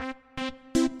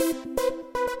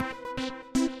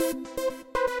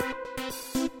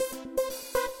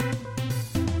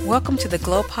Welcome to the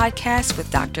Glow Podcast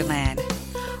with Dr. Land.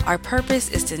 Our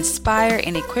purpose is to inspire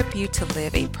and equip you to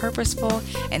live a purposeful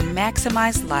and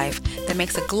maximized life that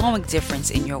makes a glowing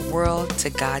difference in your world to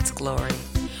God's glory.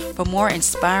 For more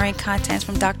inspiring content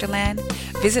from Dr. Land,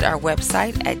 visit our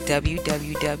website at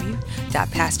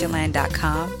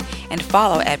www.pastorland.com and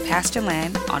follow at Pastor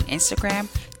Land on Instagram,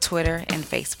 Twitter, and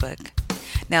Facebook.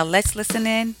 Now let's listen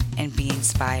in and be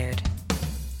inspired.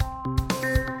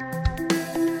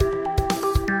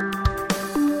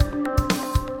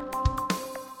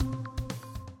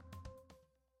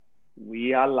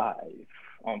 We are live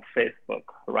on Facebook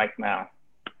right now.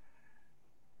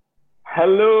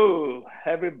 Hello,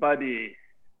 everybody.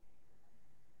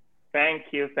 Thank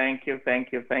you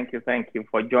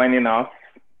for joining us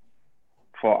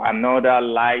for another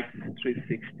Light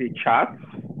 360 chat.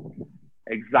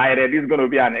 Excited. This is going to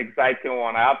be an exciting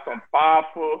one. I have some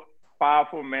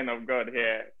powerful men of God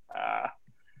here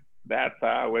that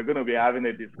we're going to be having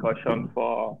a discussion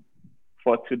for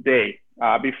today.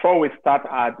 Before we start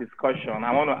our discussion,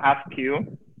 I want to ask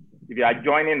you, if you are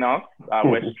joining us,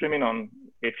 we're streaming on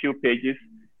a few pages.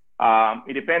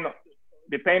 It depends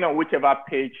on whichever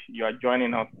page you are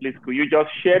joining us. Please, could you just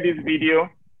share this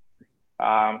video?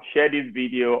 Share this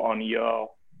video on your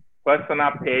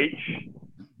personal page.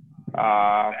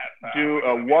 Do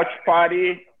a watch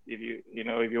party if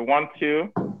you want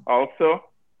to. Also,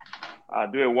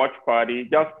 do a watch party.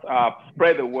 Just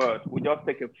spread the word. We just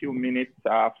take a few minutes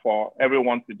for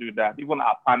everyone to do that. Even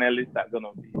our panelists are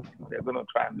they're gonna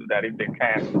try and do that if they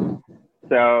can.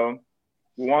 So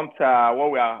we want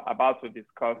what we are about to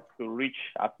discuss to reach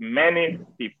as many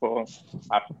people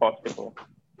as possible.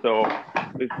 So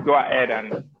let's go ahead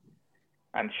and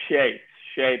share it.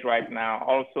 Share it right now.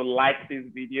 Also like this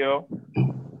video.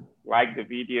 Like the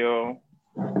video.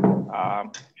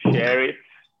 Share it.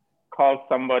 Call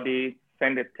somebody.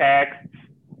 Send a text,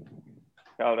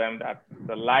 tell them that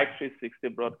the Live 360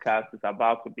 broadcast is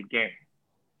about to begin.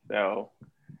 So,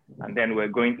 and then we're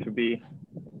going to be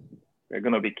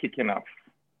kicking off.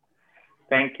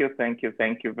 Thank you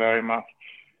very much.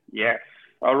 Yes.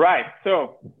 All right.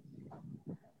 So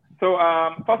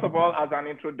first of all, as an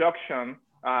introduction,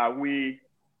 we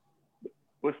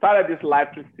started this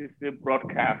Live 360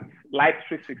 broadcast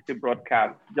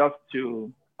just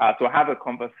to have a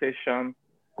conversation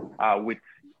with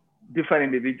different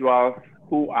individuals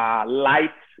who are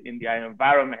lights in their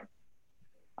environment.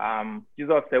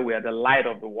 Jesus said we are the light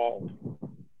of the world.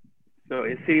 So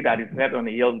a city that is set on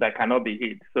a hill that cannot be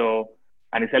hid. And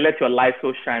he said, let your light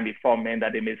so shine before men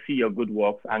that they may see your good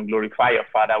works and glorify your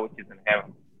Father which is in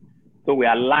heaven. So we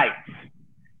are lights.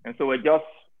 And so we're just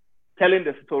telling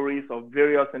the stories of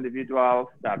various individuals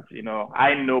that,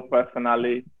 I know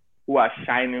personally who are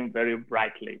shining very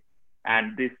brightly.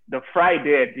 And the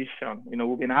Friday edition,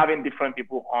 we've been having different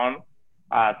people on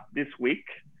this week,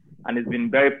 and it's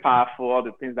been very powerful, all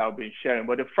the things that we've been sharing.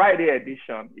 But the Friday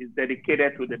edition is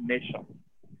dedicated to the nation.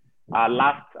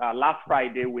 Last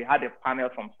Friday, we had a panel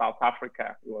from South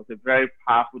Africa. It was a very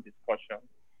powerful discussion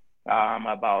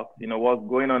about, what's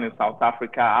going on in South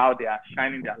Africa, how they are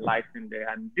shining their lights in there.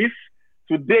 And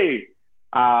today,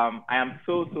 I am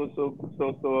so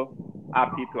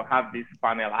happy to have this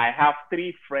panel. I have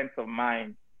three friends of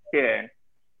mine here.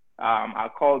 I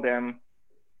call them,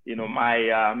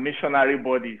 my missionary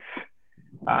buddies.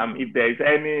 If there is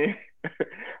any,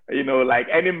 like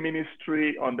any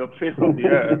ministry on the face of the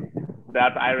earth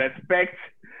that I respect,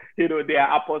 their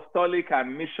apostolic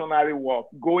and missionary work,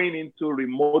 going into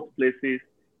remote places,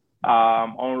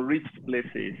 unreached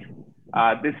places.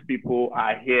 These people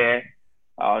are here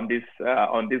on this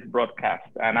broadcast,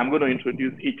 and I'm going to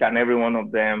introduce each and every one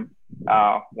of them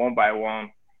one by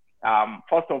one.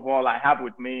 First of all, I have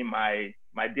with me my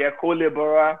dear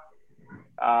co-laborer.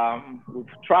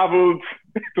 We've traveled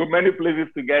to many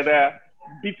places together,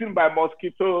 beaten by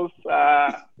mosquitoes.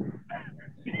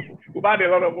 We've had a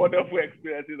lot of wonderful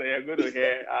experiences that you're going to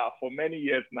hear for many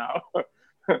years now.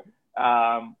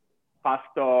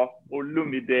 Pastor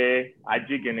Olumide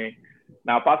Ajigene.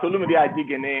 Now, Pastor Olumide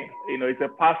Ajigene, is a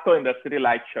pastor in the City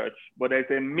Light Church, but there's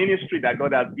a ministry that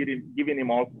God has given him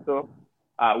also,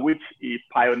 which he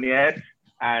pioneered.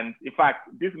 And in fact,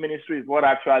 this ministry is what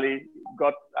actually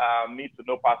got me to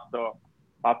know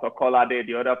Pastor Kolade,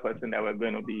 the other person that I'm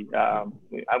going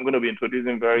to be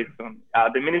introducing very soon.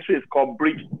 The ministry is called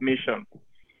Bridge Mission.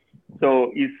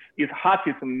 So his heart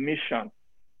is mission.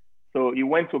 So he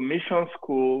went to mission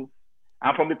schools.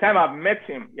 And from the time I've met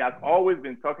him, he has always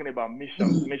been talking about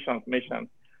missions.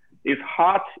 His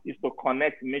heart is to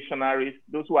connect missionaries,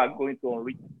 those who are going to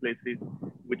unreached places,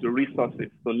 with resources,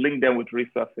 to link them with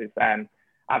resources. And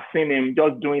I've seen him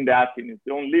just doing that in his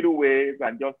own little ways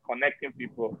and just connecting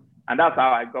people. And that's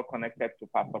how I got connected to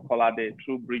Pastor Kolade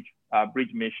through Bridge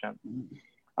Mission.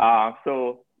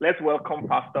 So let's welcome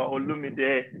Pastor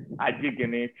Olumide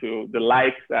Ajigini to the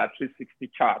Life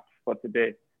 360 charts for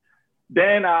today.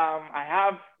 Then I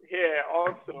have here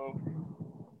also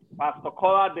Pastor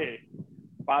Kolade,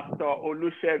 Pastor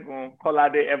Olusegun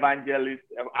Kolade, Evangelist,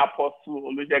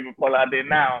 Apostle Olusegun Kolade.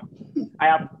 Now, I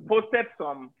have posted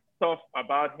some stuff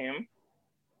about him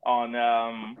on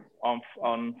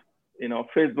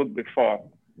Facebook before,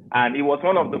 and he was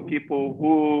one of the people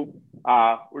who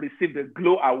received the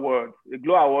Glow Award. The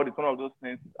Glow Award is one of those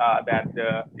things that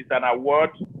is an award,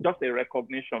 just a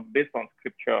recognition based on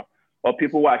scripture, or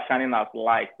people who are shining as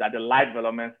lights that the Light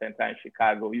Development Center in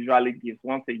Chicago usually gives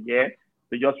once a year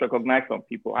to just recognize some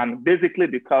people. And basically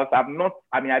because I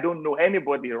don't know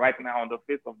anybody right now on the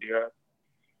face of the earth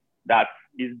that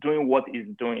is doing what he's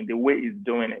doing, the way he's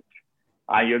doing it.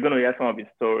 You're going to hear some of his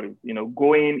stories,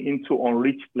 going into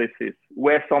unreached places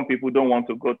where some people don't want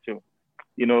to go to.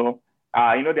 There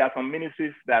are some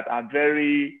ministries that are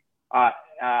very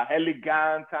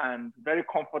elegant and very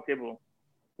comfortable.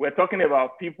 We're talking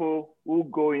about people who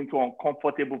go into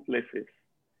uncomfortable places,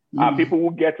 people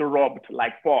who get robbed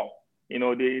like Paul.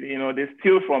 They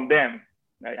steal from them.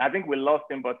 I think we lost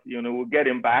him, but we'll get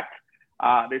him back.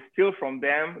 They steal from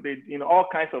them. They, all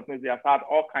kinds of things. They have had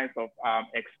all kinds of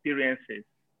experiences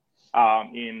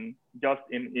in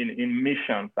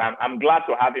missions. I'm glad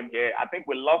to have him here. I think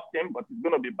we lost him, but he's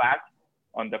going to be back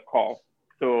on the call.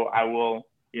 So I will,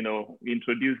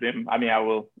 introduce him.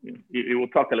 He will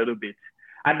talk a little bit.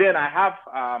 And then I have,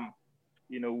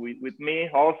 with me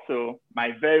also,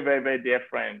 my very, very, very dear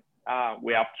friend.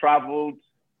 We have traveled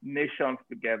nations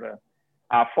together.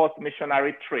 Our first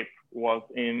missionary trip was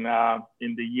in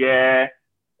the year,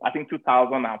 I think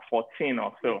 2014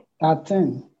 or so.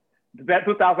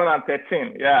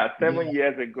 2013, yeah, 7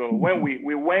 years ago. When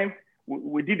we went,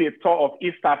 we did a tour of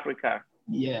East Africa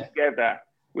together.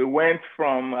 We went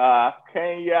from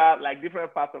Kenya, like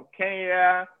different parts of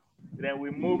Kenya. Then we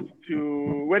moved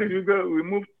to, where did we go? We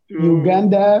moved to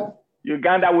Uganda. We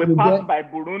passed by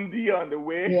Burundi on the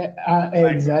way. Yeah,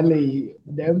 exactly.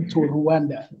 Then to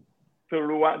Rwanda.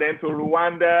 Then to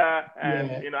Rwanda,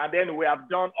 and and then we have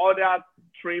done other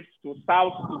trips to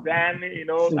South Sudan.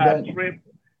 Trip,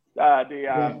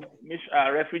 the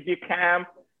refugee camp.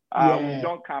 We've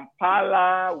done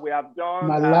Kampala. We have done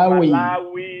Malawi.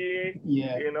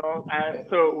 And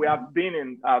so we have been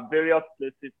in various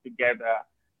places together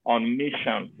on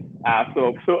mission.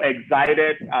 So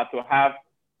excited to have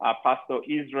Pastor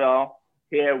Israel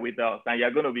here with us, and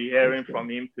you're going to be hearing from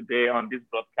him today on this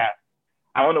broadcast.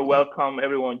 I want to welcome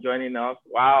everyone joining us.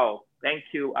 Wow,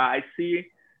 thank you. I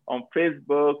see on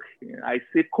Facebook, I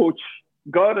see Coach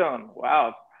Gordon.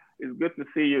 Wow, it's good to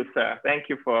see you, sir. Thank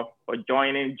you for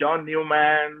joining. John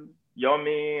Newman,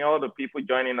 Yomi, all the people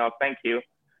joining us. Thank you.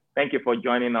 Thank you for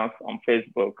joining us on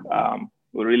Facebook.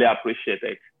 We really appreciate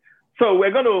it. So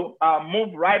we're going to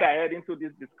move right ahead into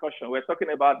this discussion. We're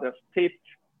talking about the state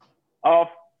of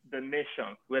the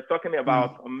nation. We're talking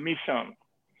about mission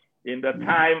in the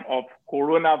time of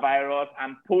coronavirus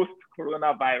and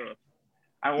post-coronavirus.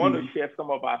 I want to share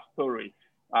some of our stories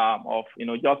of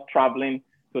just traveling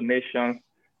to nations,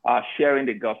 sharing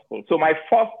the gospel. So my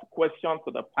first question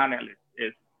to the panelists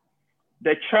is,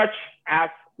 the church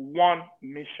has one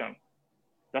mission,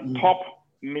 the top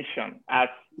mission, as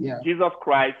Jesus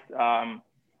Christ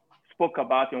spoke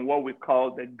about in what we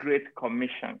call the Great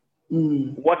Commission.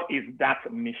 What is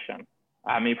that mission?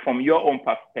 From your own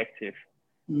perspective,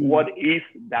 what is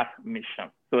that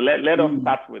mission? So let us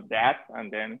start with that,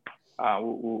 and then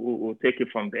we'll take it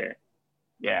from there.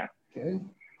 Yeah. Okay.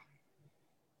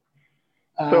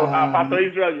 So Pastor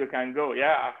Israel, you can go.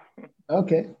 Yeah.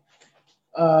 Okay.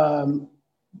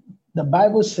 The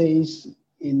Bible says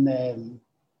in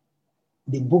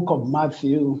the book of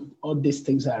Matthew, all these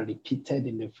things are repeated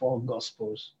in the four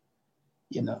Gospels.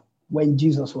 When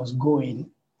Jesus was going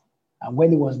and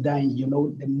when he was dying,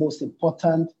 the most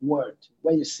important word,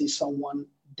 when you see someone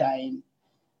dying,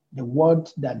 the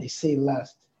word that they say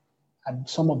last are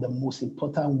some of the most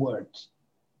important words.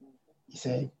 He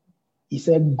said,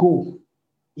 go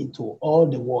into all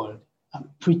the world and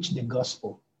preach the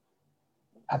gospel.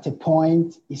 At a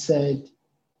point, he said,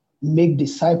 make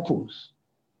disciples.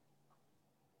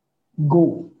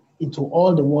 Go into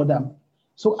all the world.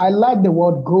 So I like the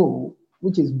word go,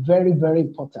 which is very, very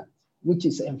important, which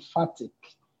is emphatic.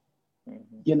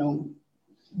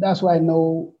 That's why I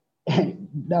know,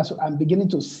 I'm beginning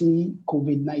to see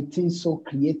COVID-19 so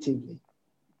creatively,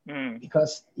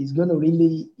 because it's going to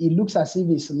it looks as if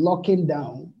it's locking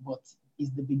down, but is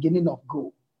the beginning of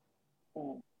go.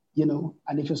 You know,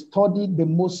 and if you study the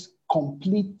most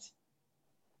complete,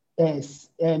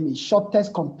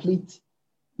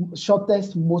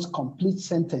 shortest, most complete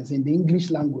sentence in the English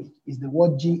language is the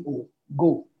word G-O,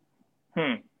 go.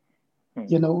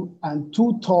 You know, and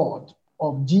 2/3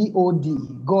 of G-O-D,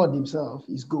 God himself,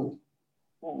 is go.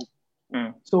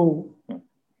 So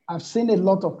I've seen a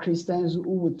lot of Christians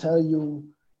who will tell you,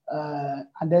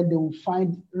 and then they will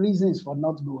find reasons for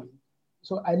not going.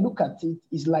 So I look at it,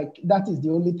 it's like that is the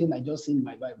only thing I just see in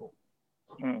my Bible.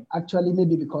 Actually,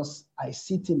 maybe because I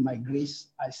sit in my grace,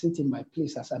 I sit in my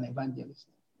place as an evangelist.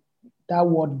 That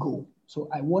word go. So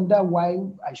I wonder why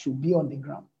I should be on the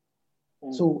ground.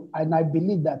 So, and I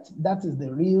believe that that is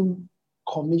the real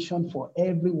commission for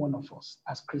every one of us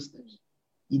as Christians.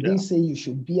 He didn't say you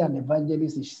should be an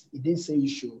evangelist. He didn't say you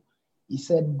should. He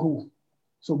said, go.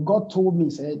 So God told me,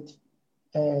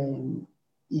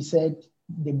 he said,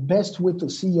 the best way to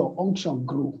see your unction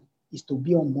grow is to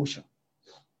be on motion.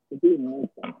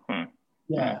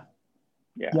 Yeah.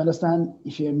 You understand?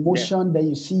 If you're in motion, then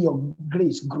you see your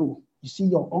grace grow. You see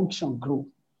your unction grow.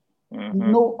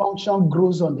 No unction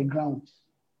grows on the ground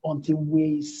until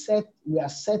we are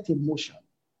set in motion.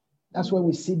 That's where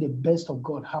we see the best of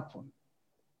God happen.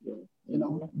 You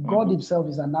know, God himself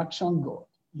is an action God.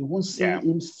 You won't see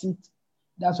him sit.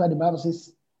 That's why the Bible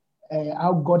says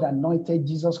how God anointed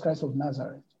Jesus Christ of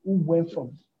Nazareth, who went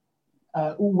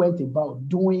about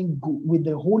doing good with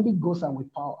the Holy Ghost and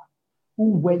with power.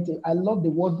 I love the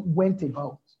word went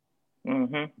about.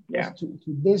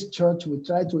 Today's church will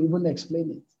try to even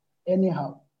explain it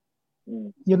anyhow.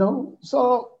 You know,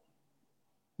 so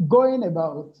going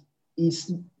about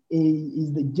is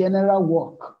the general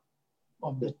work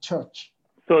of the church.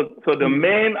 So the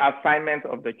main assignment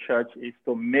of the church is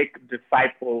to make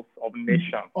disciples of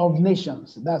nations. Of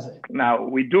nations, that's it. Now,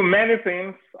 we do many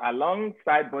things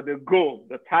alongside, but the goal,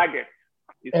 the target,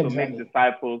 is to make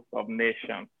disciples of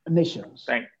nations.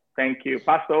 Thank you.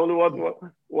 Pastor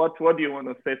Olu, what do you want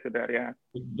to say to that? Yeah.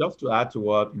 Just to add to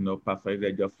what, Pastor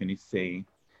Israel just finished saying,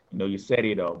 you said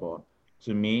it all, but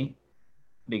to me,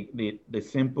 the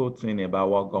simple thing about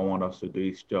what God wants us to do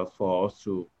is just for us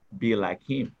to be like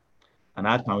him. And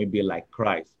how can we be like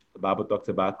Christ? The Bible talks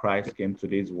about Christ came to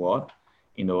this world.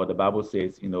 The Bible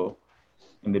says, in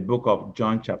the book of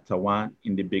John chapter 1,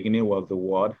 in the beginning was the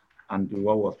Word, and the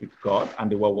Word was with God,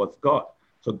 and the Word was God.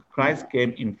 So Christ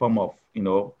came in form of,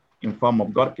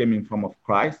 God came in form of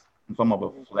Christ, in form of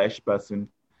a flesh person,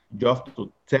 just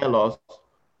to tell us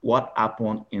what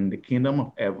happened in the kingdom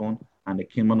of heaven and the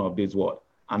kingdom of this world.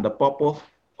 And the purpose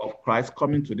of Christ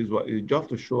coming to this world is just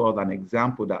to show us an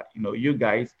example that, you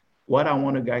guys, what I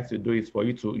want you guys to do is for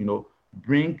you to,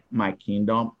 bring my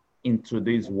kingdom into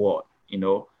this world.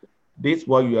 This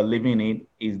world you are living in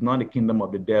is not the kingdom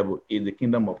of the devil, it's the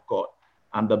kingdom of God.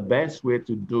 And the best way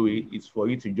to do it is for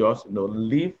you to just,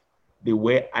 live the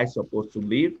way I'm supposed to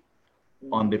live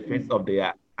on the face of the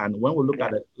earth. And when we look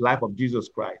at the life of Jesus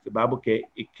Christ, the Bible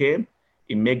came,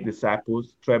 he made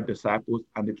disciples, 12 disciples,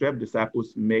 and the 12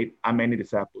 disciples made how many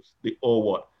disciples? The whole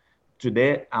world.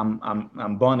 Today,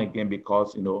 I'm born again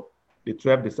because, the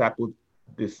 12 disciples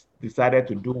decided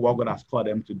to do what God has called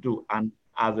them to do. And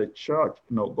as a church,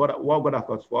 what God has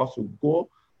called for us to go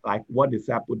like what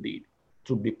disciples did,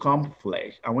 to become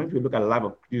flesh. And when you look at the life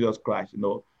of Jesus Christ,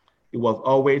 he was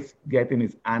always getting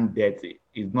his hand dirty.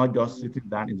 He's not just sitting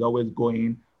down, he's always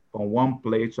going from one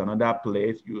place to another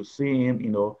place. You will see him,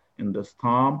 in the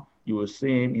storm. You will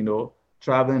see him,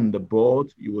 traveling in the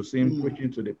boat. You will see him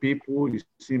preaching to the people. You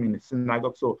see him in the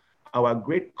synagogue. So our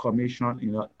great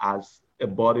commission, as a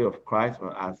body of Christ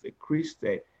or as a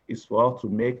Christian, is for us to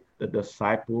make the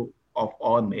disciple of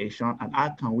all nations. And how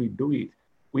can we do it?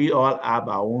 We all have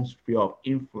our own sphere of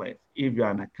influence. If you're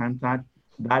an accountant,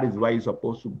 that is where you're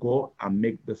supposed to go and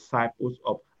make disciples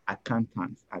of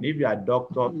accountants. And if you're a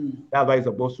doctor, that's why you're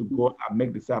supposed to go and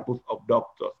make disciples of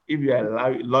doctors. If you're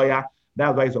a lawyer,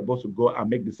 that's why you're supposed to go and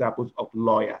make disciples of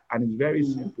lawyers. And it's very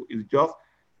simple. It's just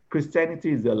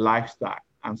Christianity is a lifestyle.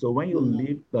 And so when you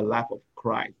live the life of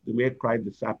Christ, the way Christ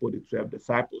discipled the 12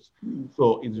 disciples,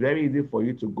 so it's very easy for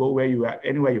you to go where you are,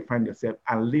 anywhere you find yourself,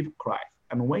 and live Christ.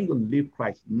 And when you live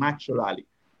Christ naturally,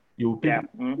 you will be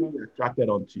attracted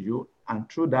onto you, and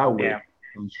through that way,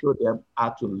 you show them how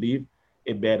to live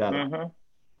a better life.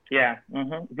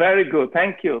 Very good.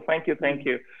 Thank you.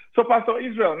 So, Pastor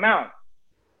Israel, now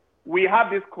we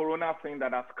have this corona thing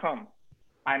that has come,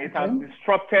 and it has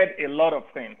disrupted a lot of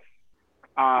things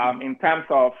in terms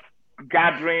of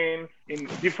gatherings in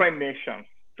different nations.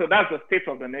 So that's the state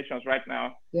of the nations right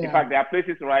now. In fact, there are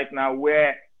places right now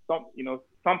where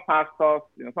some pastors,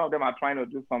 some of them are trying to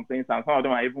do some things, and some of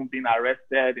them are even being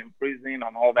arrested, in prison,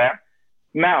 and all that.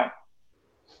 Now,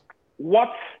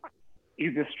 what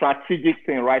is the strategic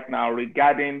thing right now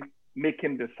regarding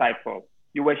making disciples?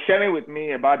 You were sharing with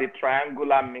me about the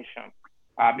triangular mission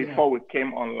before we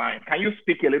came online. Can you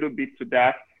speak a little bit to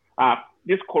that?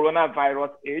 This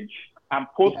coronavirus age and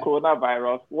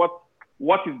post-coronavirus,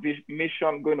 what is this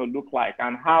mission going to look like,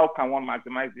 and how can one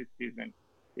maximize this season?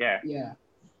 Yeah.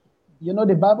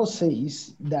 The Bible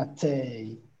says that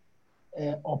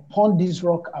upon this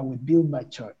rock I will build my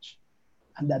church,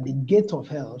 and that the gate of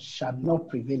hell shall not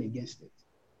prevail against it.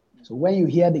 So when you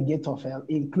hear the gate of hell,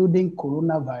 including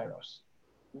coronavirus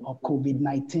or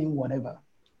COVID-19, whatever,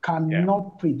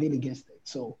 cannot prevail against it.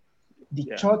 So the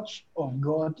church of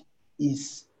God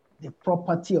is the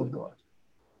property of God.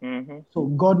 Mm-hmm. So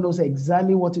God knows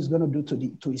exactly what he's going to do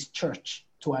to his church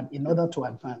in order to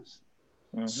advance.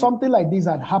 Mm-hmm. Something like this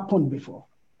had happened before,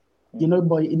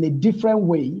 but in a different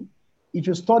way. If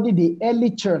you study the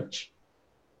early church,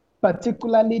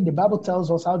 particularly the Bible tells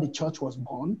us how the church was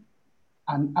born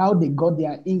and how they got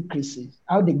their increases,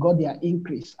 how they were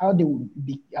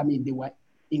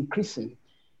increasing.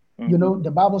 Mm-hmm.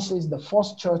 The Bible says the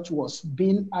first church was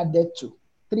being added to.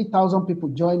 3,000 people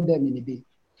joined them in a day.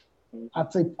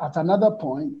 At another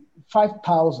point,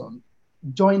 5,000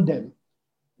 joined them.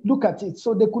 Look at it.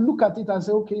 So they could look at it and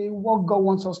say, okay, what God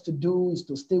wants us to do is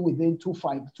to stay within 2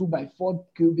 by 4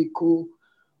 cubicle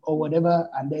or whatever,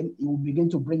 and then it will begin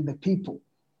to bring the people.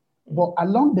 But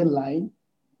along the line,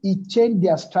 it changed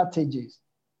their strategies.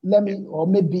 Or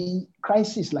maybe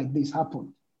crisis like this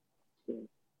happened.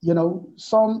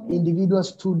 Some individuals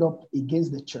stood up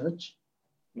against the church.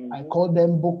 Mm-hmm. I call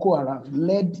them Boko Haram,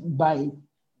 led by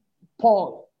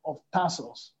Saul of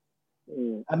Tarsus.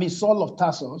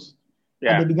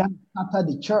 And they began to scatter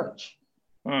the church.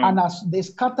 And as they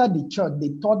scattered the church, they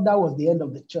thought that was the end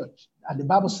of the church. And the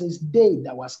Bible says they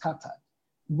that were scattered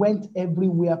went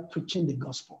everywhere preaching the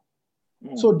gospel.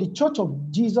 So the church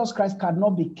of Jesus Christ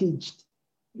cannot be caged,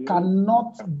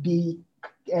 cannot be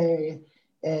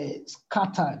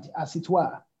scattered, as it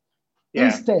were.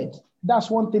 Instead, that's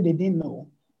one thing they didn't know.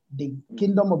 The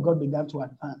kingdom of God began to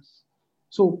advance.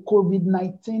 So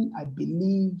COVID-19, I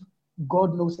believe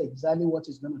God knows exactly what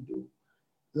he's going to do.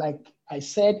 Like I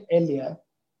said earlier,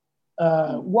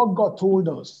 what God told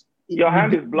us. Your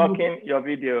hand is blocking your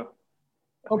video.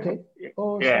 Okay.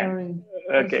 Oh, sorry.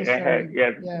 Okay. So sorry.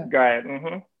 Yes. Yeah. Go ahead.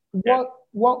 Mm-hmm.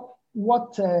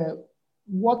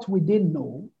 What we didn't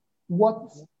know,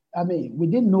 we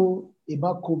didn't know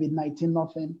about COVID-19,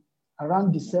 nothing.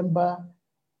 Around December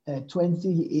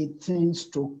 2018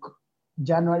 /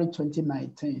 January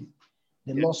 2019,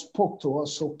 the Lord spoke to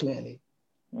us so clearly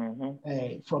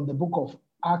from the book of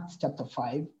Acts chapter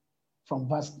 5, from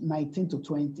verse 19 to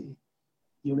 20.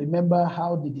 You remember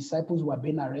how the disciples were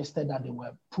being arrested and they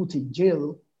were put in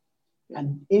jail,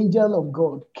 and angel of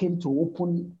God came to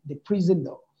open the prison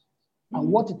door. And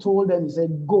what he told them, he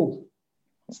said, go,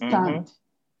 stand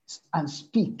and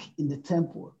speak in the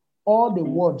temple all the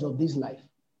words of this life.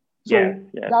 So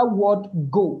that word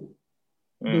go,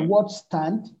 the word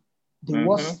stand, the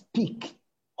word speak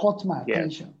caught my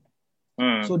attention.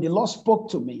 So the Lord spoke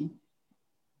to me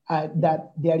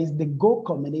that there is the go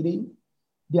community,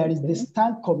 there is the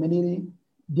stand community,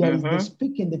 there is the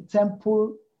speak in the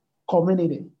temple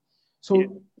community.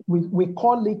 So we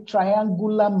call it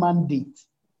triangular mandate.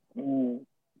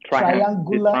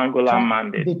 Triangular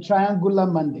mandate. The triangular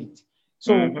mandate.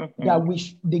 So that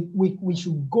we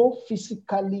should go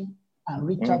physically and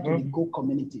reach out to the go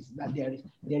communities. That there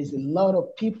is a lot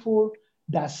of people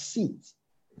that sit.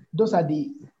 Those are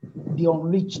the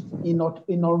unreached, in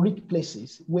unreached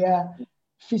places where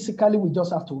physically we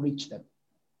just have to reach them.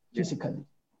 Physically.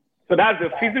 So that's the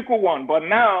physical one, but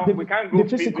now we can't go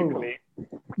physically.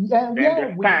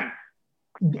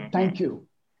 Thank you.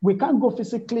 We can't go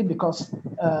physically because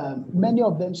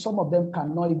some of them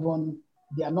cannot even,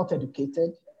 they are not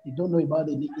educated. They don't know about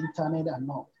the internet and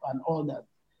all that.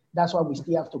 That's why we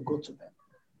still have to go to them.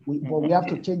 But we have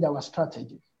to change our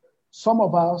strategy. Some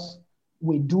of us,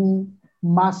 we do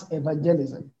mass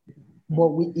evangelism,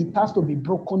 but it has to be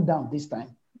broken down this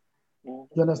time.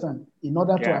 You understand? In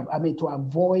order to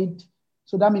avoid,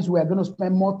 so that means we are going to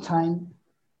spend more time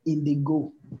in the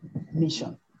go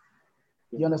mission.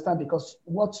 You understand? Because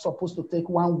what's supposed to take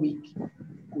 1 week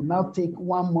will now take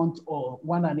 1 month or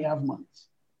 1.5 months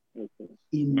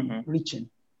in reaching.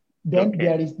 Then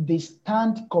there is the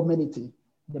stand community.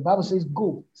 The Bible says,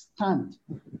 go, stand.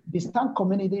 The stand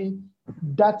community,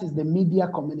 that is the media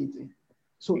community.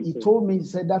 So he told me, he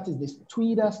said that is the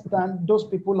Twitter stand, those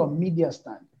people on media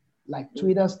stand, like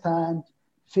Twitter stand,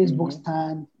 Facebook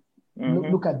stand.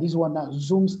 Look at this one now,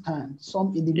 Zoom stand.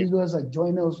 Some individuals are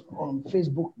joining us on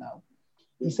Facebook now.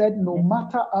 He said, no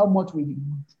matter how much we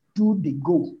do the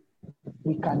goal,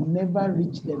 we can never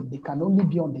reach them. They can only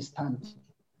be on the stand.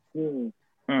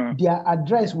 Their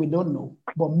address, we don't know,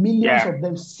 but millions of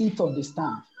them sit on the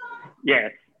stand.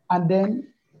 Yes. And then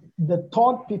the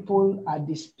third people are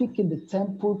the Speak in the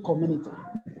Temple community.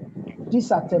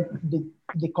 These are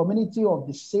the community of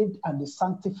the saved and the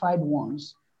sanctified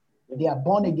ones. They are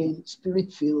born again,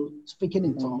 spirit-filled, speaking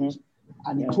in tongues.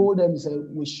 And he told them, he said,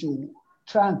 we should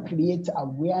try and create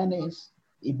awareness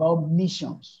about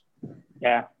missions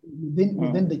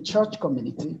within the church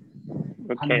community.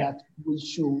 And that we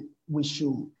should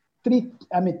three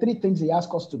things he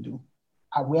asked us to do.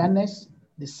 Awareness.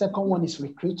 The second one is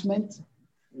recruitment.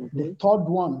 The third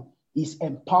one is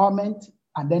empowerment.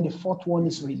 And then the fourth one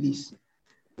is release.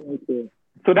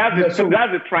 So that's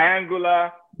the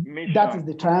triangular mission. That is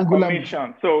the triangular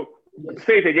mission. So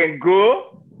say it again.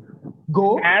 Go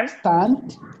and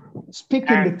stand, speak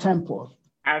in the temple.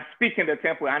 And speak in the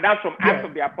temple. And that's from Acts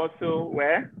of the Apostle,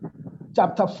 where?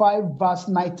 Chapter 5, verse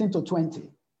 19 to 20.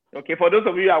 Okay, for those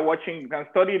of you who are watching, you can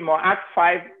study more. Acts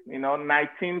 5,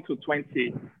 19 to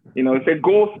 20. It says,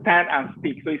 go, stand, and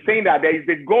speak. So he's saying that there is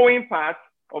the going part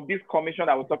of this commission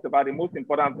that we talked about, the most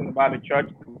important thing about the church.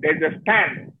 There's a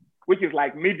stand, which is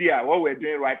like media, what we're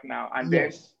doing right now. And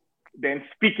then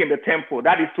speak in the temple.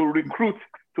 That is to recruit,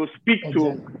 to speak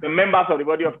to the members of the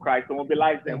body of Christ, to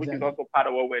mobilize them, which is also part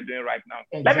of what we're doing right now.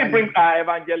 Let me bring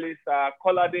Evangelist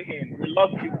Kolade in. We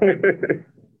lost you,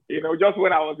 just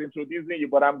when I was introducing you,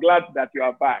 but I'm glad that you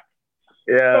are back.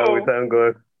 Yeah, we thank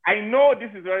God. I know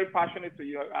this is very passionate to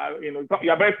you. You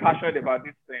are very passionate about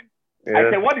this thing.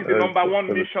 I said, what is the number one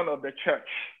mission of the church?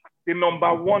 The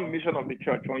number one mission of the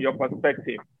church from your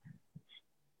perspective?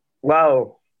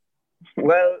 Wow.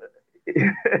 Well,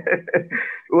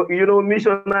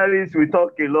 missionaries, we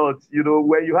talk a lot.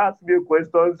 When you ask me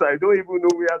questions, I don't even know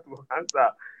where to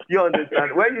answer. You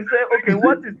understand? When you say, okay,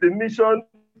 what is the mission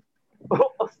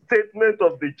or statement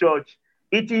of the church?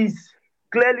 It is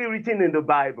clearly written in the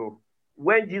Bible.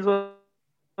 When Jesus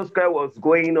Christ was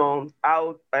going on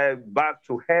out back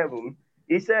to heaven,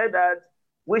 he said that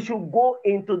we should go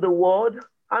into the world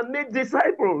and make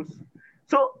disciples.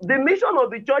 So the mission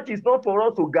of the church is not for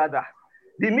us to gather.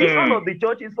 The mission of the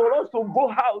church is for us to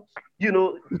go out,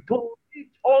 to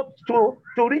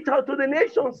reach out to the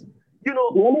nations.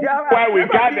 Why we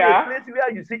gather? A place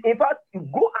where you see, in fact, you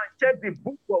go and check the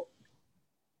book of.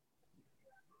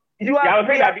 The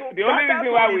only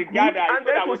reason why we gather is so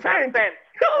that we can send.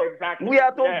 Exactly. We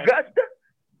are to gather.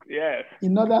 Yes.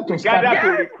 In order to gather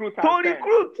to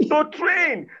recruit, to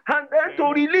train, and then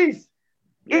to release.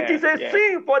 It is a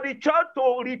sin for the church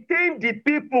to retain the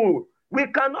people. We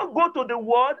cannot go to the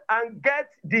world and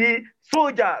get the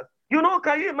soldiers.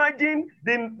 Can you imagine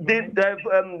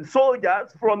the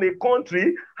soldiers from a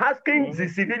country asking the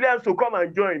civilians to come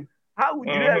and join? How would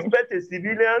you expect a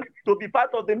civilian to be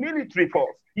part of the military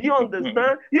force? You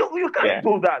understand? You can't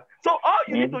do that. So all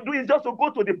you need to do is just to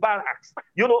go to the barracks.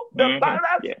 The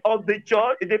barracks of the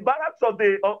church, the barracks of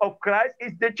Christ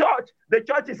is the church. The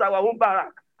church is our own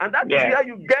barrack. And that is where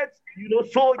you get,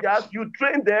 soldiers, you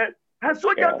train them. And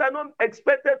soldiers are not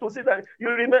expected to sit there. You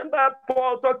remember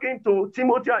Paul talking to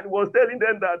Timothy and was telling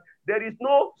them that there is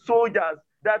no soldiers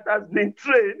that has been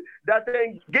trained that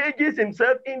engages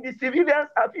himself in the civilian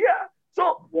affair.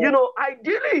 So,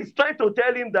 ideally he's trying to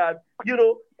tell him that,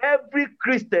 every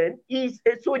Christian is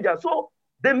a soldier. So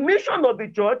the mission of the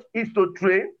church is to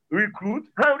train, recruit,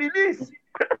 and release.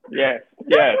 Yes,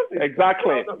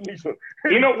 exactly.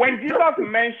 When Jesus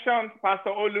mentioned,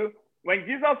 Pastor Olu, when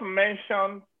Jesus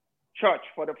mentioned church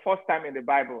for the first time in the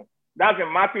Bible, that's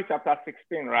in Matthew chapter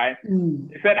 16, right?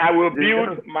 He said, I will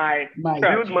build my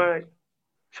church,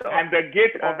 and the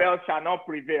gate of hell shall not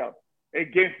prevail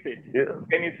against it.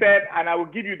 And he said, and I will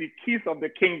give you the keys of the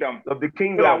kingdom. So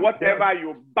that whatever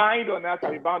you bind on earth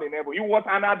will be bound in heaven. It was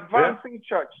an advancing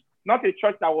church, not a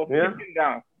church that was sitting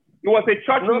down. It was a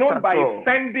church known by its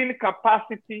sending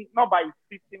capacity, not by its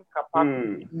sitting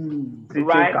capacity.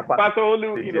 Right? Pastor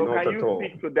Olu, can you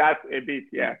speak to that a bit?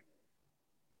 Yeah.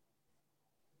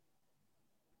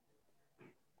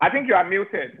 I think you are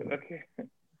muted. Okay.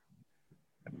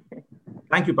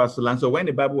 Thank you, Pastor Lan. So when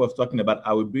the Bible was talking about,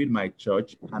 I will build my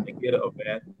church and the gate of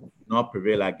hell not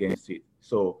prevail against it.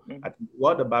 So I think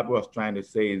what the Bible was trying to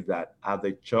say is that as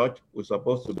a church, we're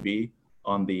supposed to be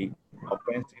on the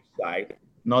offensive side,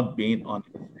 not being on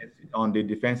the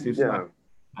defensive side.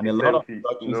 And a lot of churches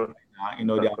right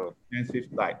now, they are on the defensive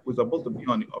side. We're supposed to be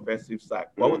on the offensive side.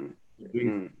 What we're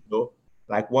doing,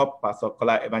 like what Pastor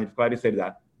Evangelist Kolade said,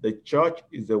 that The church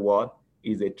is a what?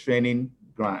 Is a training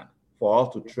ground for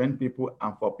us to train people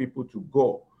and for people to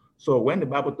go. So when the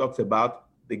Bible talks about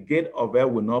the gate of hell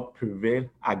will not prevail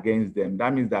against them,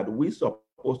 that means that we're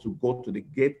supposed to go to the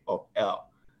gate of hell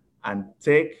and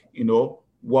take,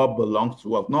 what belongs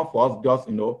to us, not for us just,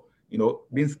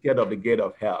 being scared of the gate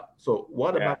of hell. So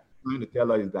what the Bible is trying to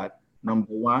tell us is that,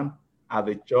 number one, as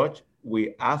a church,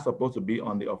 we are supposed to be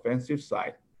on the offensive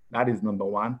side. That is number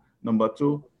one. Number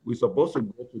two, we're supposed to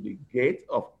go to the gate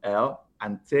of hell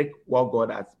and take what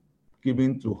God has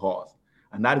given to us.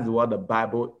 And that is what the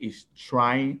Bible is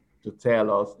trying to tell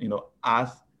us,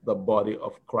 as the body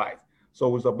of Christ. So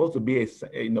we're supposed to be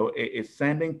a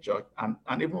sending church,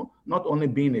 and even not only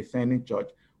being a sending church,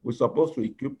 we're supposed to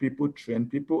equip people, train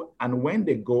people, and when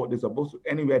they go, they're supposed to,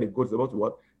 anywhere they go, they're supposed to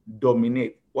what?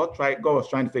 Dominate. What God was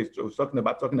trying to say is talking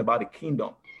about the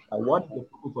kingdom. And what is the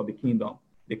purpose of the kingdom?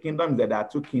 The kingdom is that there are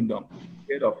two kingdoms: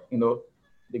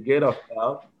 the gate of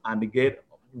hell and the gate,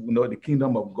 the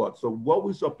kingdom of God. So what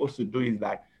we're supposed to do is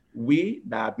that we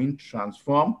that have been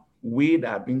transformed, we that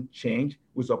have been changed,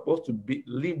 we're supposed to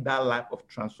live that life of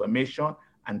transformation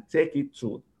and take it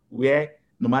to where,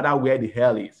 no matter where the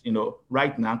hell is.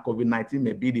 Right now, COVID-19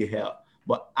 may be the hell,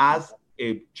 but as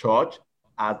a church,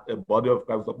 as a body of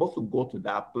Christ, we're supposed to go to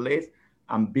that place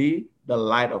and be the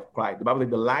light of Christ. The Bible says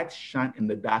the light shine in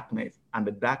the darkness, and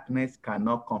the darkness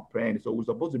cannot comprehend it. So we're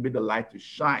supposed to be the light to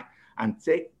shine and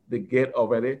take the gate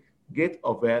of hell. Gate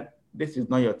of hell, this is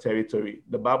not your territory.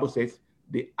 The Bible says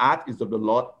the earth is of the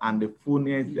Lord and the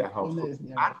fullness thereof. So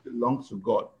the earth belongs to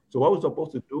God. So what we're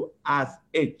supposed to do as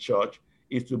a church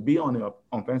is to be on the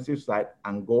offensive side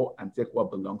and go and take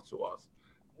what belongs to us.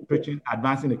 Preaching,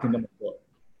 advancing the kingdom of God.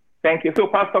 Thank you. So,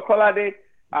 Pastor Kolade,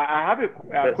 I have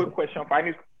a quick question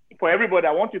for everybody.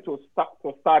 I want you to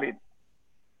start it.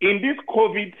 In this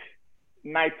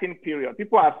COVID-19 period,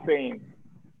 people are saying,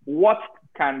 what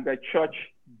can the church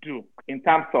do in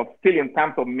terms of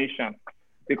mission?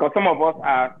 Because some of us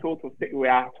are told to stay, we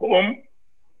are at home,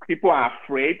 people are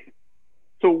afraid.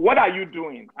 So what are you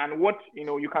doing? And what,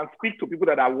 you can speak to people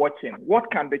that are watching.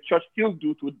 What can the church still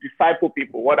do to disciple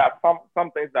people? What are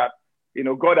some things that,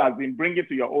 God has been bringing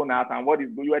to your own heart, and what is,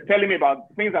 you were telling me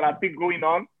about things that are still going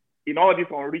on in all these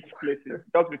unreached places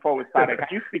just before we started. Can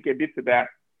you speak a bit to that?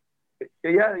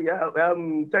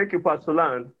 Thank you, Pastor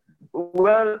Land.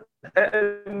 Well,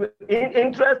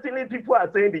 interestingly, people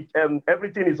are saying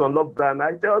everything is on lockdown.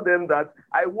 I tell them that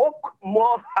I work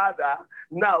more harder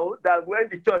now than when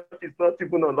the church is not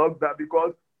even on lockdown,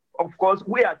 because, of course,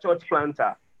 we are church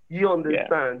planters. You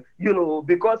understand?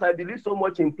 Because I believe so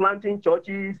much in planting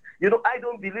churches. I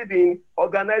don't believe in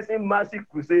organizing massive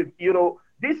crusades.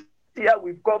 This year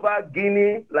we've covered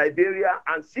Guinea, Liberia,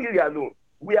 and Syria alone.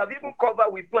 We have even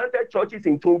we planted churches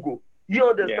in Togo. You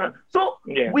understand? Yeah. So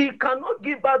we cannot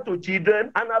give birth to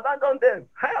children and abandon them.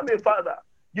 I am a father.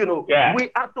 We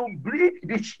have to breed.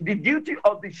 The duty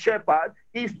of the shepherd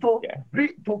is to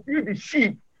feed the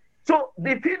sheep. So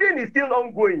the feeding is still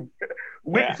ongoing.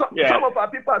 Some of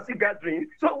our people are still gathering.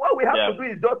 So what we have to do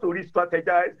is just to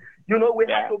re-strategize. We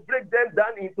have to break them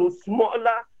down into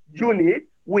smaller units.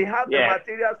 We have the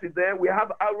materials with them. We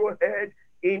have arrowhead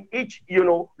in each,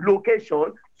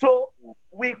 location. So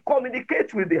we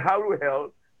communicate with the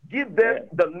arrowhead, give them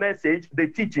the message, the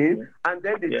teaching, and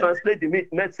then they translate the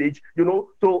message,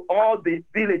 to all the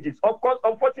villages. Of course,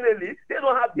 unfortunately, they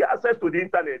don't have the access to the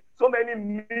internet. So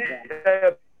many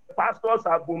pastors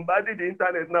have bombarded the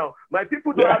internet now. My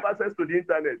people don't have access to the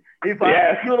internet. In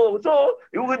fact, so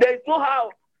there is no how.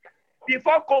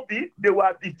 Before COVID, they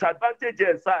were disadvantaged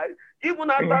inside. Even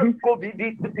after COVID,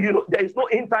 there is no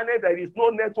internet, there is no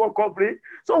network coverage.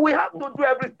 So we have to do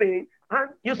everything. And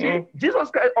you see,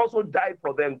 Jesus Christ also died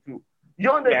for them too.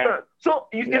 You understand? Yeah. So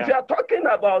if you are talking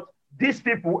about these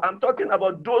people, I'm talking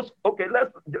about those. Okay,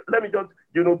 let me just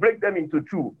break them into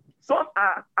two. Some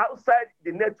are outside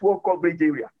the network coverage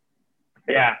area.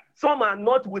 Yeah. Some are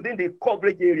not within the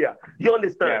coverage area. You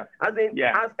understand?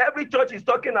 As every church is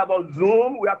talking about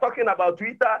Zoom, we are talking about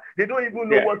Twitter. They don't even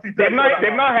know what Twitter is all about.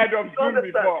 They've not heard of Zoom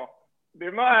before.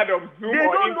 They've not heard of Zoom or internet. They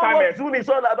don't know what Zoom is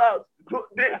all about.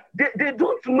 They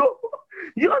don't know.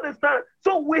 You understand?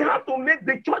 So we have to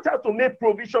the church has to make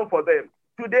provision for them.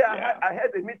 Today, I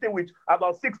had a meeting with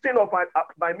about 16 of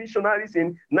my missionaries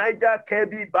in Niger,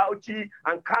 Kebbi, Bauchi,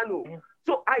 and Kano.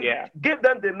 So I gave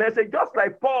them the message, just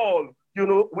like Paul.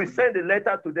 We send a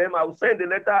letter to them. I will send a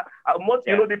letter.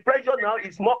 The pressure now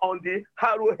is more on the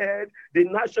arrowhead, the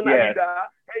national leader,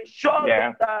 ensure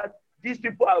that these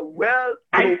people are well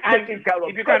taken care of.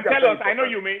 If you can tell us, I know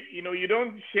you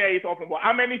don't share it often, but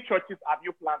how many churches have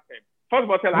you planted? First of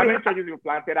all, tell how many churches you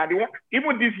planted, and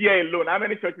even this year alone, how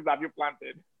many churches have you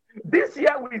planted? This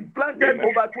year we planted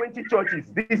over 20 churches.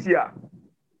 This year,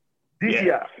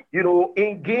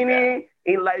 in Guinea,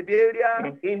 in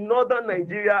Liberia, in northern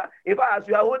Nigeria. In fact, as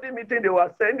we are holding meeting, they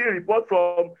were sending reports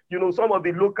from, some of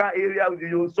the local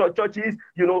areas, churches,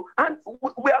 and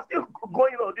we are still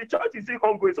going on. The church is still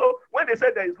ongoing. So when they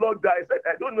said there is lockdown, I said,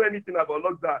 I don't know anything about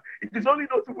lockdown. It is only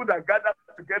those people that gather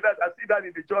together that sit down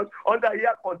in the church under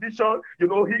air condition, he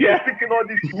is speaking all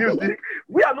this music.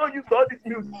 We are not used to all this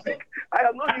music. I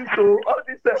am not used to all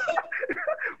this.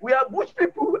 We are bush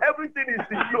people. Everything is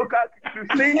in local. You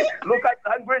sing local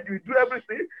language. We do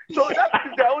everything. So that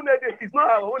is their own headache. It's not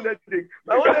our own headache.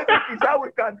 My own headache is how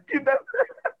we can give them.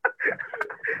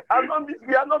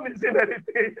 We are not missing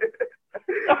anything.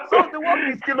 So the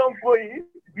work is still ongoing.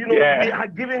 We are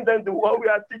giving them the work. We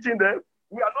are teaching them.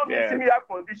 We are not missing air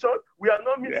condition. We are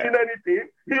not missing anything.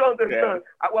 You understand?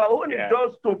 Our own is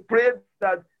just to pray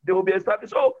that they will be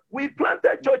established. So we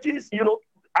planted churches.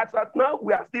 As at now,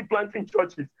 we are still planting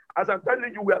churches. As I'm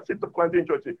telling you, we are still planting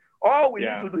churches. All we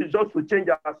need to do is just to change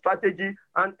our strategy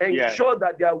and ensure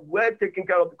that they are well taken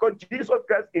care of. Because Jesus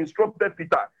Christ instructed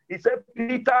Peter. He said,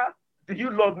 Peter, do you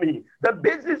love me? The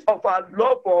basis of our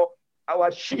love for our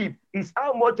sheep is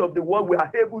how much of the word we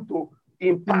are able to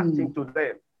impact into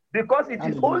them. Because it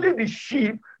is only the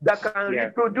sheep that can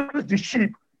reproduce the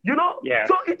sheep.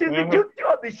 So it is the duty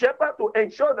of the shepherd to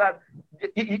ensure that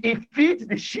he feeds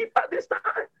the sheep at this time.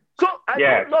 So I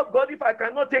don't love God if I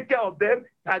cannot take care of them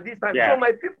at this time. So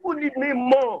my people need me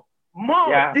more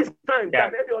this time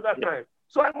than any other time.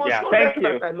 So I must show them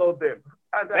that I love them.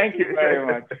 Thank you very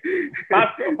much.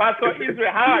 Pastor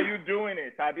Israel, how are you doing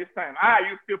it at this time? How are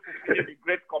you still fulfilling the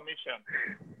Great Commission?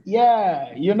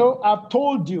 Yeah, I've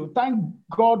told you, thank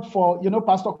God for,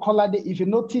 Pastor Kolade, if you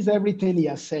notice everything he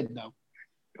has said now,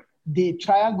 the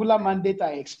triangular mandate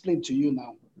I explained to you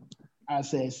now,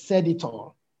 as I said it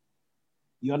all.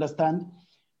 You understand?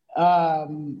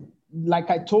 Like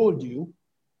I told you,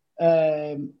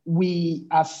 we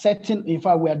are setting, in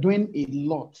fact, we are doing a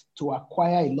lot to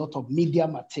acquire a lot of media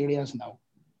materials now,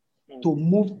 to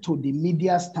move to the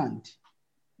media stand,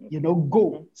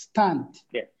 go, stand.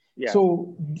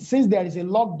 So since there is a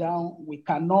lockdown, we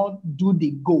cannot do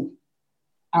the go.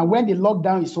 And when the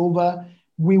lockdown is over,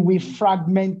 we will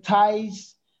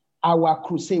fragmentize our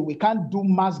crusade. We can't do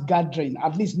mass gathering,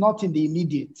 at least not in the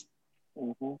immediate.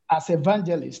 As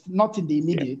evangelists, not in the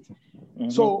immediate.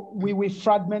 So we will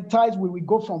fragmentize, we will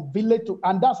go from village to,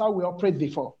 and that's how we operate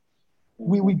before.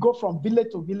 We will go from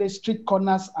village to village, street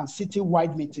corners, and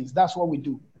city-wide meetings. That's what we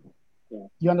do.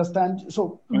 You understand?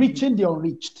 So reaching the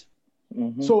unreached.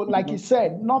 So like he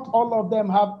said, not all of them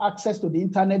have access to the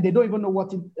internet. They don't even know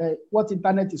what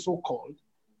internet is so-called.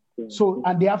 So,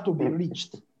 and they have to be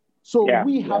reached. So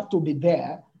we have to be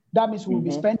there. That means we'll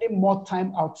be spending more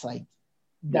time outside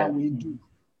than we do.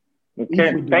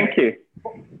 Okay, thank you.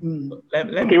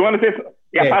 Okay, you want to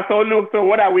say, Pastor Olu, so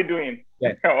what are we doing?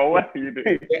 Or what are you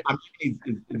doing? I mean,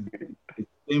 it's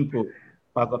simple.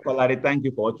 Pastor Kolade, thank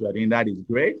you for what you are doing. That is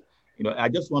great. I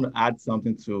just want to add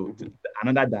something to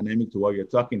another dynamic to what you're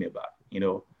talking about.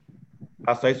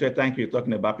 Pastor Israel, thank you. You're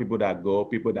talking about people that go,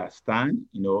 people that stand,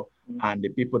 and the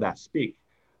people that speak.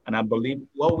 And I believe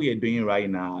what we are doing right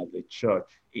now as a church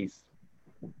is,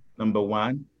 number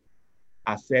one,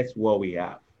 assess what we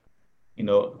have.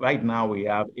 Right now we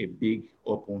have a big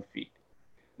open field.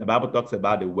 The Bible talks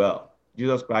about the well.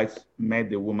 Jesus Christ met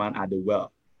the woman at the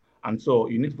well. And so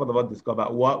you need to first of all discover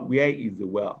where is the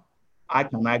well? How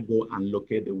can I go and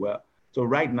locate the well? So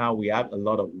right now we have a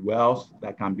lot of wells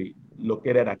that can be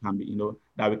located, that can be,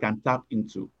 that we can tap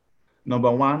into.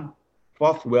 Number one,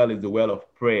 first well is the well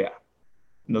of prayer.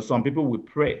 Some people will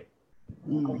pray,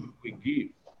 we give,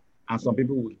 and some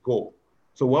people will go.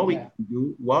 So what we can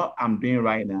do, what I'm doing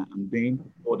right now, I'm doing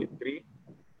 43.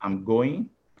 I'm going,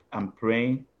 I'm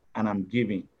praying, and I'm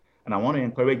giving. And I want to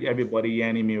encourage everybody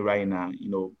hearing me right now,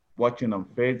 watching on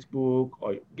Facebook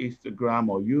or Instagram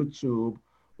or YouTube,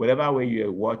 whatever way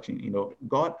you're watching,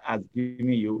 God has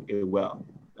given you a well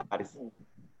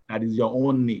that is your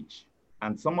own niche.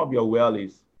 And some of your well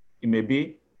it may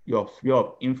be your sphere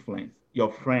of influence,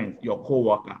 your friends, your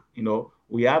co-worker.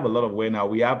 We have a lot of way now.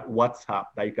 We have WhatsApp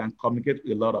that you can communicate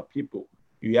with a lot of people.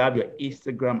 You have your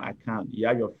Instagram account, you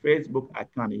have your Facebook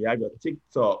account, you have your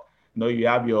TikTok, you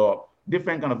have your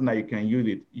different kind of thing that you can use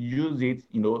it. Use it,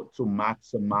 to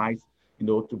maximize,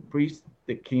 to preach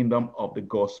the kingdom of the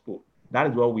gospel. That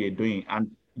is what we are doing.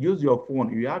 And use your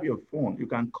phone. You have your phone. You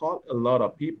can call a lot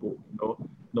of people.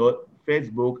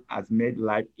 Facebook has made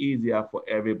life easier for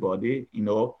everybody.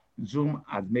 Zoom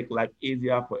has made life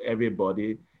easier for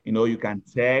everybody. You can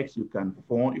text, you can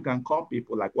phone, you can call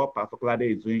people, like what Pastor Claude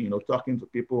is doing, talking to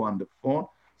people on the phone.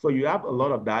 So you have a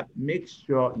lot of that. Make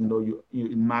sure, you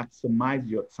maximize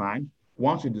your time.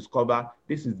 Once you discover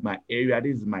this is my area,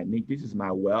 this is my niche, this is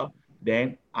my well,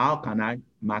 then how can I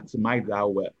maximize that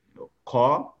well?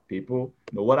 Call people.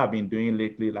 What I've been doing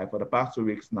lately, like for the past 2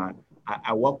 weeks now,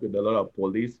 I work with a lot of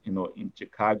police, in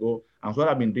Chicago. And what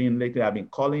I've been doing lately, I've been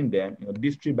calling them,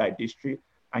 district by district,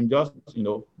 and just,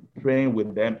 praying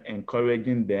with them,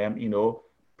 encouraging them,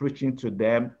 preaching to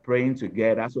them, praying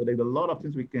together. So there's a lot of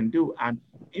things we can do. And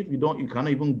if you cannot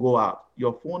even go out.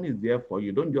 Your phone is there for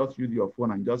you. Don't just use your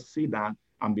phone and just sit down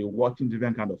and be watching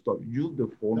different kind of stuff. Use the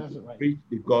phone to preach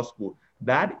the gospel.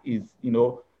 That is,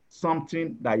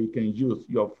 something that you can use.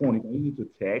 Your phone, you can use it to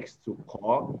text, to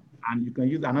call, and you can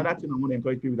use another thing I want to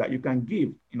encourage people that you can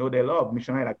give. There are a lot of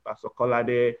missionaries like Pastor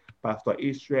Colade, Pastor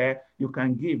Israel. You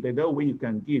can give. There's a way you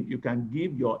can give. You can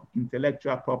give your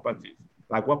intellectual properties,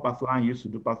 like what Pastor Ann used to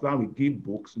do. Pastor Ann will give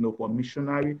books, for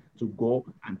missionary to go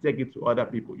and take it to other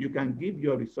people. You can give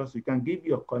your resources. You can give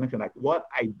your connection. Like what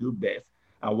I do best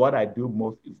and what I do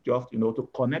most is just, to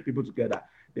connect people together.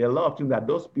 There are a lot of things that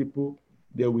those people,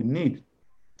 they will need,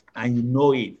 and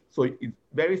it. So it's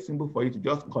very simple for you to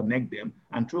just connect them.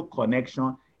 And through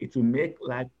connection, it will make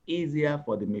life easier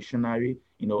for the missionary,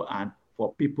 and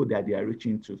for people that they are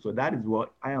reaching to. So that is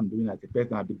what I am doing as a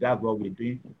person. That's what we're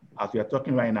doing as we are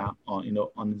talking right now on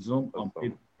Zoom, on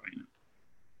Facebook right now.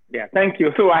 Yeah, thank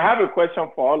you. So I have a question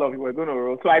for all of you. We're going to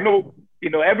roll. So I know,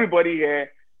 everybody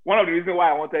here, one of the reasons why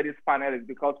I wanted this panel is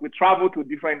because we travel to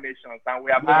different nations and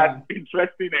we have had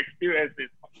interesting experiences.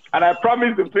 And I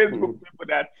promised the Facebook people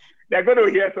that they're going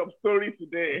to hear some stories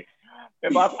today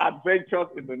about adventures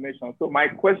in the nation. So my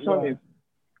question is,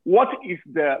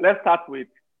 let's start with,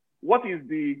 what is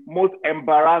the most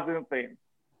embarrassing thing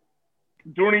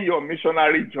during your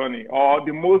missionary journey, or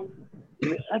the most,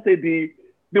 the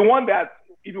one that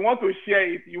if you want to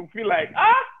share it, you feel like,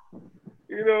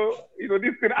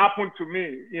 this thing happened to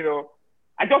me,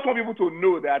 I just want people to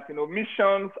know that,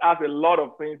 missions has a lot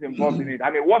of things involved in it.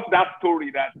 I mean, what's that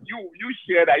story that you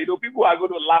share that, people are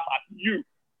going to laugh at you,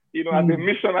 as a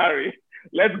missionary?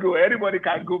 Let's go. Anybody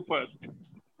can go first.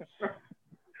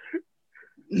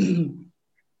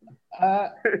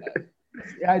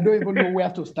 I don't even know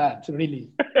where to start,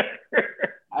 really.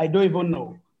 I don't even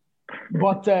know.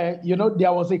 But,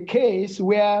 there was a case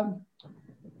where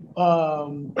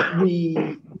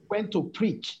we went to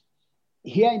preach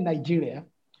here in Nigeria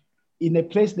in a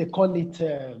place they call it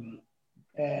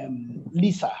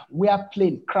Lisa, where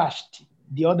plane crashed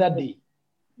the other day.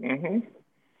 Mm-hmm.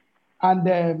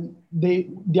 And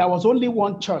there was only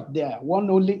one church there,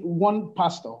 one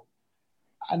pastor.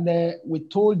 And we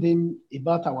told him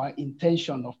about our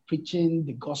intention of preaching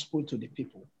the gospel to the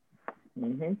people.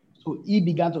 Mm-hmm. So he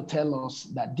began to tell us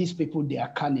that these people, they are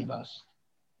cannibals.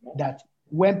 That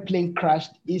when plane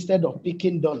crashed, instead of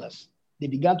picking dollars, they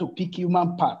began to pick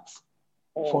human parts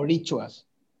for rituals.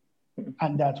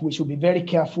 And that we should be very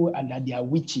careful, and that their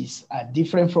witches are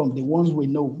different from the ones we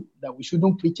know, that we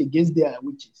shouldn't preach against their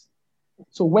witches.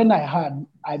 So when I heard,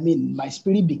 my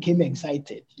spirit became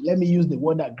excited. Let me use the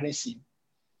word aggressive.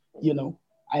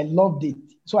 I loved it.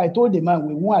 So I told the man,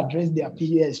 we won't address their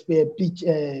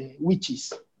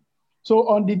witches. So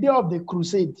on the day of the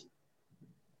crusade,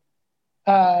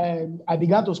 I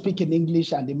began to speak in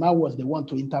English, and the man was the one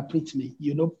to interpret me.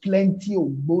 Plenty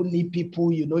of bony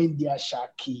people, in their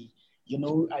shaki.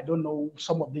 I don't know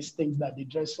some of these things that they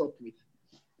dress up with.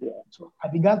 Yeah. So I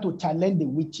began to challenge the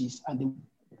witches and the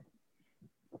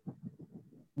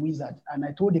wizard, and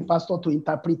I told the pastor to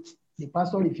interpret. The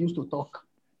pastor refused to talk.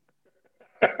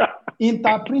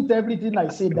 Interpret everything I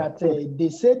said, that they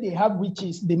said they have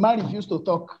witches. The man refused to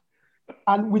talk.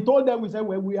 And we told them, we said,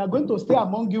 well, we are going to stay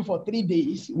among you for 3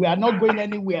 days. We are not going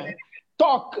anywhere.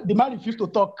 Talk. The man refused to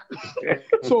talk.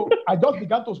 So I just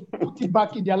began to put it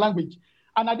back in their language.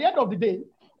 And at the end of the day,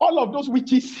 all of those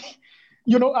witches,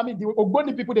 the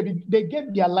Ogboni people, they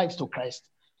gave their lives to Christ.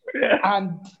 Yeah.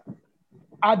 And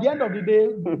at the end of the day,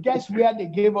 guess where they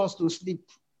gave us to sleep?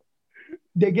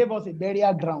 They gave us a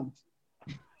burial ground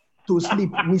to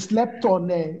sleep. We slept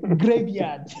on a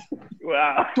graveyard.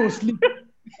 Wow. To sleep.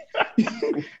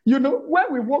 When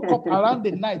we woke up around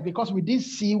the night, because we didn't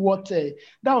see what, that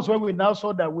was when we now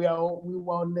saw that we were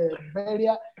on the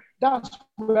burial. That's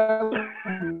where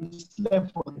we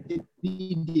slept for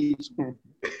 3 days.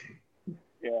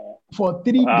 Yeah. For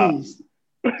 3 days,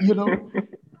 it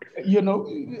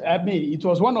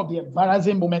was one of the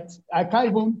embarrassing moments. I can't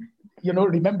even,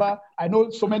 remember, I know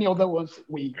so many other ones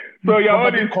so your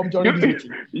own is, come during this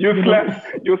meeting.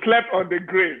 You slept on the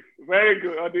grave. Very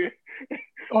good.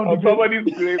 On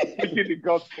somebody's grave, preaching the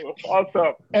gospel.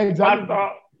 Awesome. Exactly.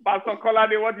 Pastor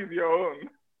Kolade, what is your own?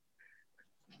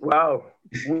 Wow.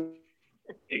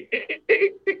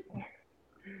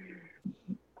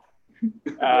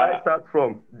 Where I start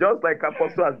from, just like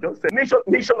Apostle has just said,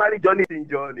 missionary journey in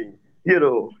journey.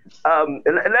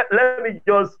 Let me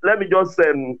just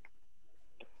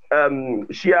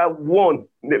share one,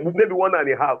 maybe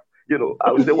 1.5.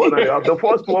 I would say 1.5. The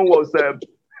first one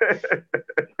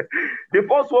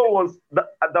was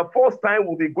the first time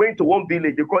we'll be going to one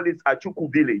village. They call it Achuku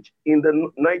village in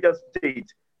the Niger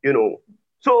State.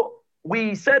 So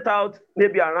we set out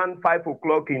maybe around 5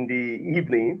 o'clock in the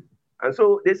evening, and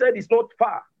so they said it's not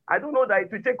far. I don't know that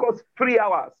it will take us 3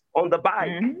 hours on the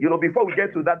bike, before we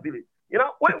get to that village.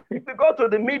 When we got to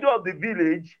the middle of the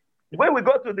village, when we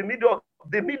got to the middle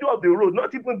of the road,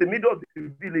 not even the middle of the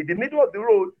village, the middle of the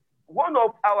road, one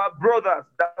of our brothers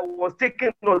that was taking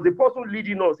us, the person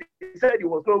leading us, he said he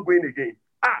was not going again.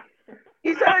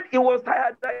 He said he was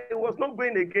tired, that he was not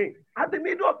going again. At the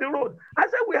middle of the road, I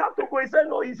said, we have to go. He said,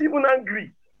 no, he's even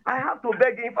angry. I have to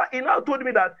beg him. In fact, he now told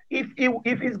me that if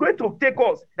he's going to take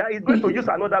us, that he's going to use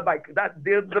another bike, that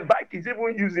the bike he's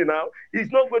even using now, he's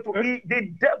not going to.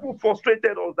 The devil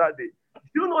frustrated us that day.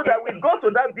 You know that we got to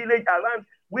that village around,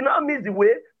 we now miss the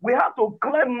way. We have to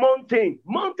climb mountain.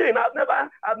 I've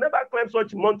never climbed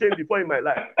such mountain before in my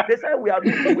life. They said we are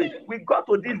missing the way. We got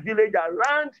to this village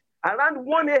around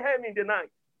 1 a.m. in the night.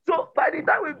 So by the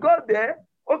time we got there,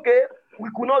 okay, we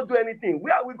could not do anything.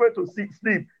 Where are we going to sleep?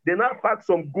 They now packed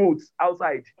some goats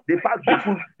outside. They packed the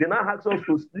food. They now asked us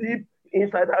to sleep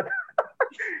inside that.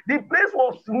 The place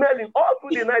was smelling. All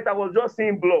through the night, I was just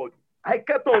seeing blood. I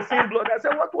kept on seeing blood. I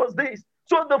said, what was this?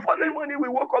 So the following morning, we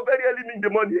woke up very early in the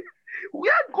morning. We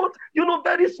had got,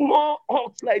 very small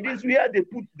huts like this where they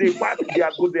pack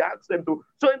their goods, they asked them to.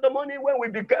 So in the morning when we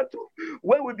began to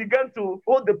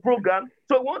hold the program,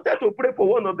 so we wanted to pray for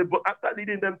one of the, after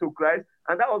leading them to Christ,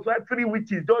 and that was why 3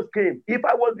 witches just came. If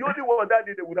I was the only one that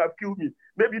day, they would have killed me.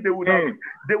 Maybe they would have,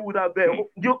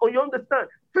 you understand?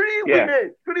 3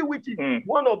 women, 3 witches.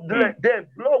 One of them,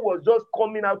 blood was just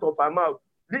coming out of her mouth.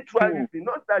 Literally,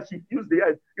 not that she used the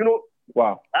eyes,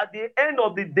 Wow. At the end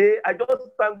of the day, I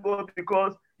just thank God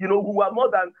because, we were more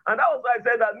than, and that was why I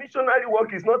said that missionary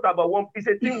work is not about one, it's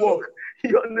a teamwork.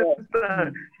 You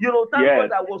understand? Thank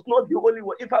God I was not the only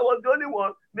one. If I was the only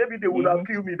one, maybe they would have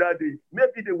killed me that day.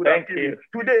 Maybe they would have killed me.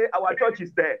 Today, our church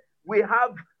is there. We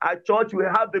have a church, we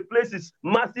have the place is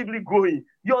massively growing.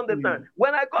 You understand?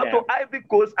 When I got to Ivory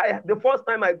Coast, the first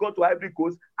time I got to Ivory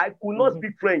Coast, I could not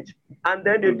speak French. And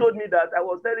then they told me that I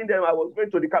was telling them I was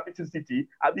going to the capital city,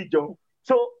 Abidjan.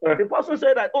 So the person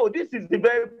said that, oh, this is the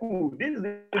vehicle. This is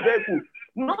the vehicle.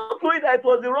 Not knowing that it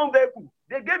was the wrong vehicle.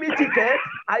 They gave me ticket.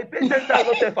 I paid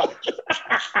 10,000 CFA.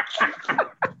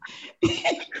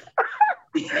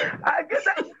 I get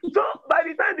that. So by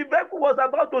the time the vehicle was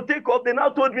about to take off, they now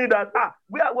told me that,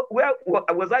 where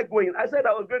was I going? I said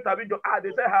I was going to Abidjan.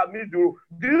 They said I missed you.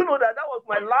 Do you know that was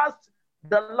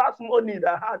the last money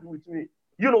that I had with me?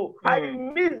 I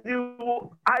missed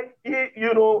you.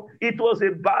 It was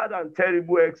a bad and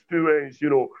terrible experience,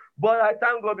 But I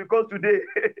thank God because today,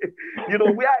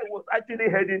 where I was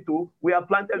actually heading to, we have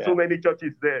planted so many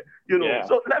churches there,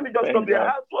 So let me just stop there. I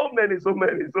have so many. So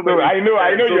I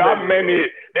know you have many.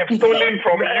 They've stolen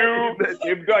from you.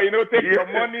 They've got, take your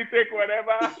money, take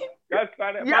whatever. That's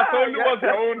fine.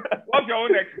 What's your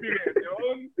own experience? Your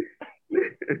own.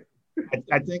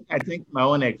 I think my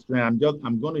own experience,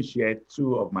 I'm going to share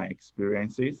 2 of my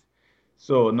experiences.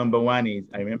 So number one is,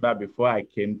 I remember before I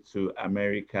came to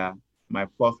America, my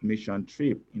first mission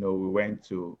trip, we went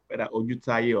to either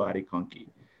Ojutaye or Arikonki.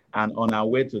 And on our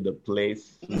way to the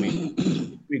place,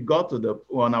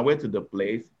 on our way to the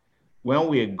place, when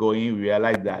we were going, we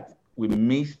realized that we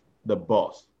missed the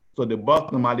bus. So the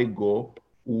bus normally go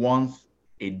once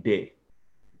a day.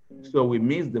 So we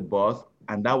missed the bus,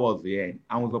 and that was the end.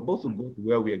 And we're supposed to go to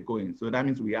where we're going. So that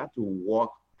means we had to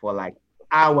walk for like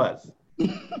hours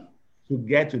to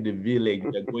get to the village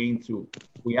we're going to.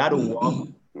 We had to walk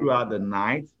throughout the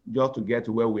night just to get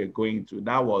to where we're going to.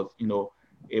 That was,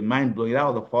 a mind-blowing. That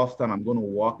was the first time I'm going to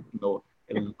walk, a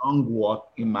long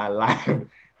walk in my life.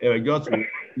 They were just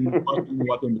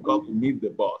walking because we missed the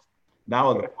bus. That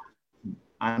was the first.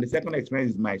 And the second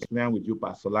experience is my experience with you,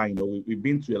 Pastor Lan. We've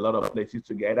been to a lot of places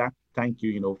together. Thank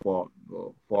you, for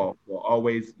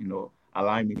always,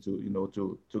 allowing me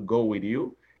to go with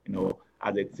you,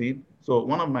 as a team. So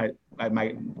one of my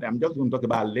I'm just going to talk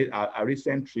about a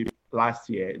recent trip last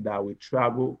year that we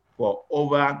traveled for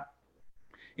over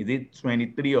is it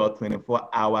 23 or 24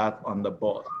 hours on the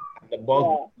bus. And the bus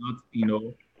was not, you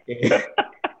know,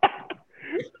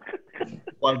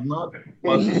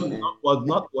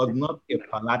 was not a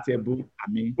palatable. I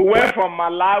mean, we went from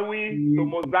Malawi to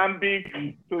Mozambique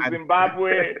to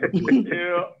Zimbabwe, you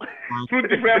know, through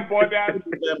different borders.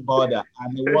 And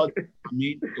it was, I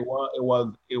mean,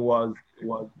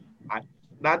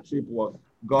 that trip was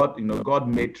God, you know, God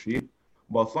made trip,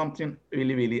 but something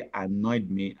really, really annoyed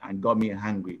me and got me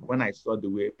hungry when I saw the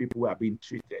way people were being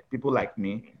treated. People like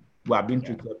me were being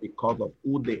treated because of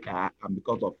who they are and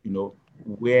because of, you know,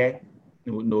 where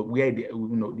they, you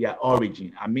know, their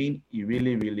origin. I mean, it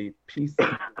really, really pissed me.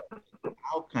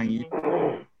 How can you,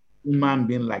 human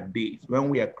being like this, when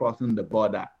we are crossing the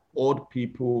border, old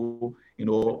people, you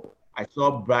know, I saw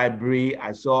bribery, I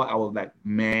was like,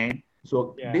 man.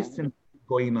 So this thing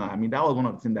going on, I mean, that was one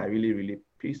of the things that really, really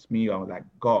pissed me off. I was like,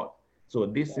 God. So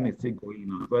this thing is still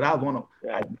going on. So that was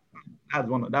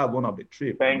one of the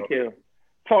trips. Thank you.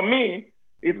 For me,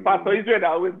 it's Pastor Israel that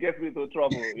always gets me into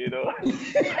trouble, you know.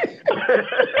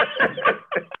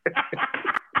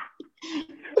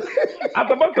 I'm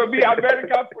supposed to be an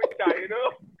American preacher, you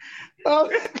know.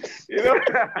 You know,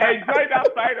 I enjoy that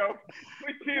side of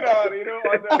preaching on, you know,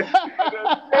 on the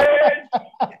stage,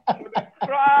 with the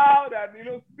crowd, and, you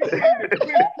know, speaking the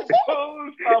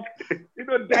principles of, you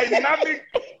know, dynamic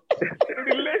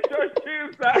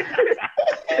relationships.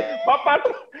 But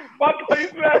Pastor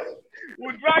Israel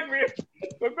would drag me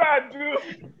to go and do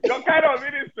your kind of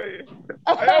ministry.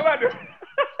 I never do.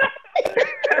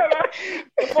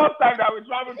 The first time that we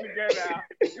traveled together,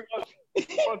 it was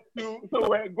so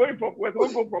we're going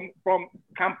from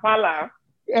Kampala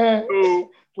to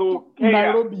Kenya,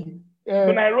 Nairobi.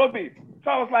 To Nairobi. So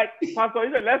I was like, Pastor,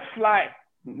 he said, let's fly.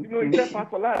 You know, he said,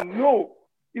 Pastor Land, no.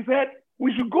 He said,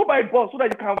 we should go by bus so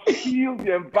that you can feel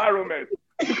the environment.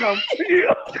 You can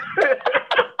feel.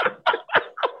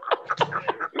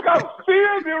 You can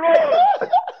feel the road.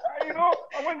 You know,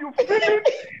 and when you feel it,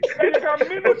 then you can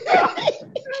minister.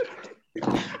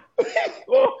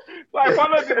 So I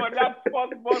followed him on that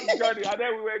first bus journey, and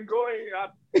then we were going.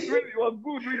 And it was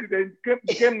good, really. Then it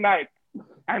became night.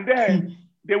 And then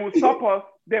they would stop us.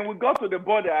 Then we got to the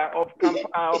border of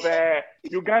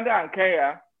Uganda and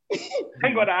Kenya.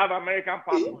 Thank God I have American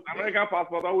passport. American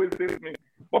passport always saves me.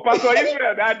 But Pastor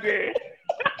Israel that day,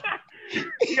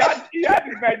 he had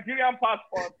his Nigerian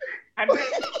passport, and then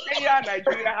Kenya and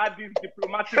Nigeria had this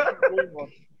diplomatic going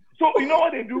on. So you know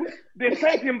what they do? They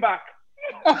sent him back.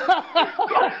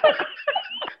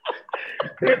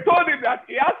 They told him that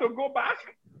he has to go back.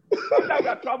 Sometimes we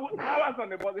have traveled hours on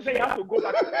the bus. They say he has to go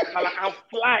back to Kampala and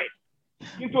fly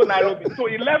into Nairobi. So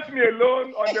he left me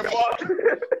alone on the bus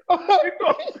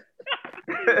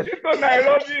into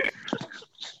Nairobi.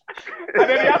 And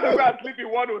then he had to go and sleep in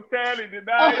one hotel in the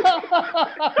night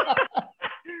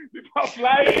before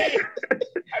flying.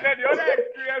 And then the other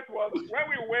experience was when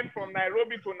we went from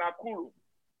Nairobi to Nakuru.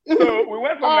 So we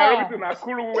went from Nairobi to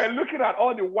Nakuru. We were looking at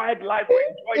all the wildlife. We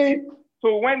enjoyed it.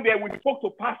 So when we spoke to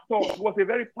pastors. It was a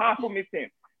very powerful meeting.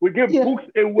 We gave books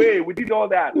away. We did all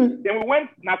that. Then we went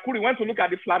Nakuru. We went to look at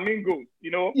the flamingos.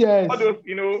 You know, all those.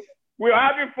 You know, we were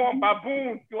having fun.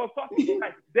 Baboons. It was something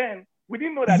like then. We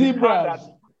didn't know that Zebras.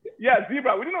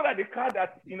 Zebra. We didn't know that the car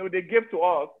that, you know, they gave to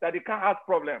us, that the car has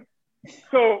problems.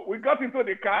 So we got into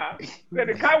the car. Then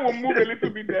the car will move a little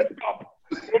bit, then stop,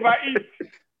 overheat.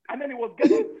 And then it was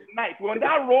getting night. We were on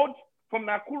that road from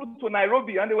Nakuru to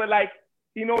Nairobi, and they were like,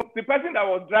 you know, the person that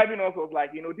was driving us was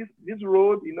like, you know, this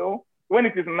road, you know, when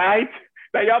it is night,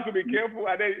 that you have to be careful.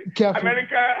 And then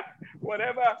America,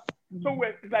 whatever. So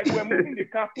it's like we're moving the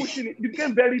car, pushing it. It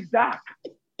became very dark.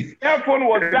 Cell phone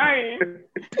was dying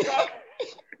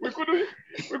because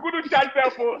we couldn't charge cell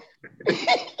phone.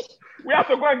 We have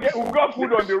to go and we got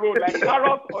food on the road, like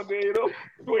carrots or the, you know,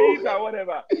 to eat or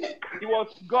whatever. It was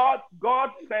God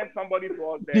sent somebody to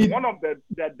us there. One of the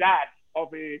dad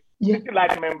of a City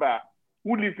Light member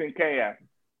who lives in Kenya.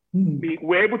 We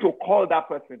were able to call that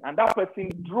person, and that person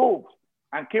drove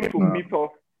and came to meet us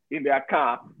in their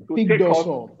car to take us.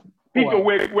 People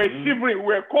were shivering,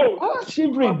 we're cold.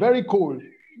 Shivering, very cold.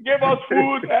 Gave us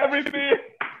food, everything.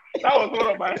 That was one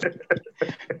of my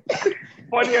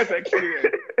funniest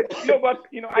experience. No, but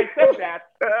you know, I said that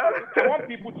I want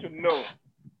people to know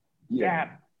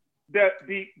that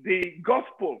the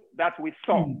gospel that we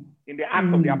saw in the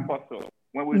Acts of the Apostles,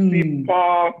 when we see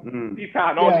Paul, Peter,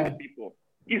 and all these people,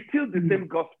 it's still the same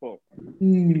gospel.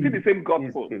 It's still the same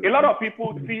gospel. A lot of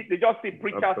people they just see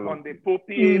preachers on the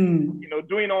pulpit, you know,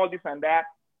 doing all this and that.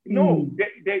 No,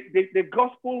 the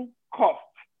gospel cost.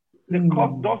 The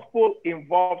gospel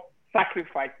involves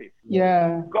sacrifices.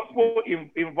 Yeah. Gospel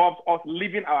involves us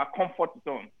leaving our comfort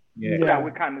zone so that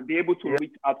we can be able to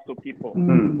reach out to people.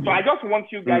 So I just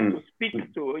want you guys to speak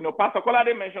to, Pastor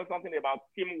Kolade mentioned something about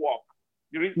teamwork.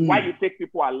 The reason why you take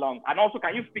people along. And also,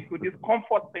 can you speak to this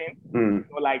comfort thing?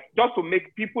 Like, just to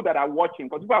make people that are watching,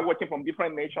 because people are watching from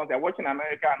different nations, they're watching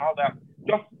America and all that,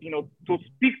 just, to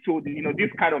speak to,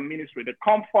 this kind of ministry, the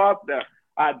comfort, the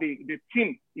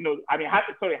team,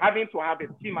 having to have a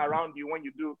team around you when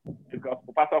you do the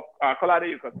gospel. Pastor Kolade,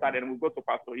 you can start, and we'll go to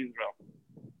Pastor Israel.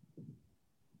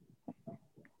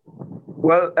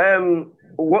 Well,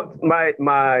 what my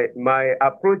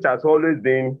approach has always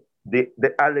been the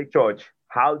early church.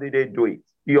 How did they do it?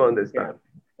 You understand?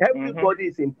 Yeah. Everybody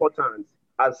is important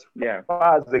as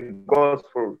far as the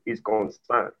gospel is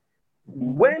concerned.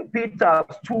 When Peter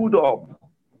stood up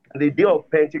the day of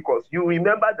Pentecost, you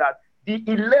remember that the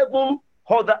 11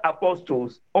 other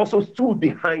apostles also stood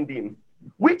behind him,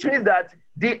 which means that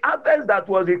the harvest that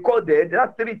was recorded,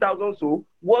 that 3,000 so,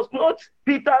 was not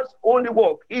Peter's only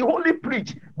work. He only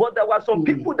preached, but there were some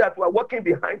people that were working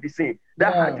behind the scene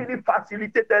that actually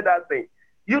facilitated that thing.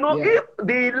 If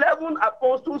the 11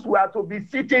 apostles were to be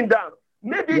sitting down,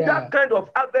 maybe that kind of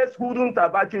harvest wouldn't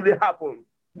have actually happened.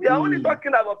 We are only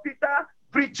talking about Peter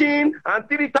preaching and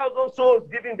 3,000 souls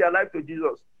giving their life to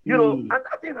Jesus. And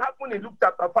that thing happened in Luke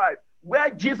chapter 5, where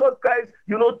Jesus Christ,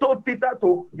 told Peter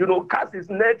to, cast his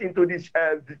net into the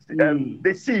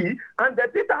sea, and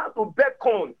that Peter had to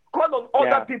beckon, call on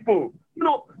other people.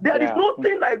 There is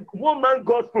nothing like one man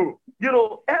gospel.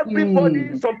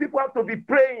 Everybody, some people have to be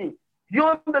praying. You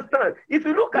understand? If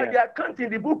you look at the account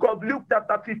in the book of Luke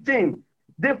chapter 15,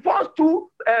 the first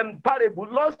two parables,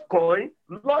 lost coin,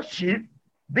 lost sheep,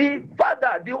 the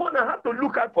father, the owner had to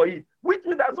look out for it, which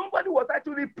means that somebody was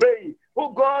actually praying,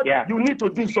 oh God, you need to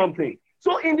do something.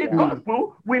 So in the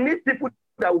gospel, we need people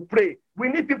that will pray. We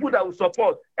need people that will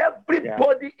support.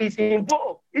 Everybody is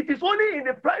involved. It is only in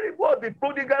the parable of the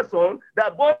prodigal son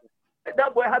that boy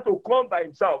had to come by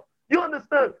himself. You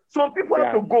understand? Some people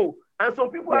have to go, and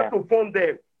some people have to fund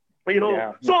them.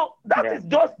 So that is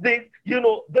just the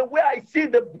way I see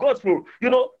the gospel.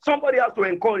 Somebody has to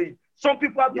encourage. Some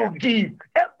people have to give.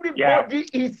 Everybody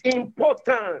is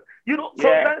important.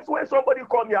 Sometimes when somebody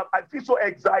calls me up, I feel so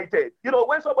excited.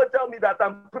 When somebody tells me that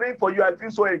I'm praying for you, I feel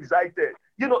so excited.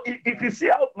 If you see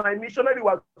how my missionary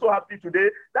was so happy today,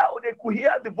 that they could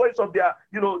hear the voice of their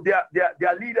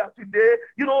leader today,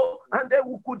 and then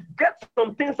we could get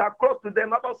some things across to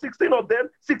them, about 16 of them,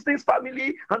 16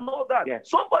 family, and all that.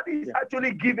 Somebody is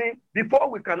actually giving before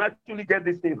we can actually get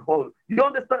this thing home. You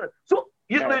understand? So,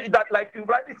 that, like you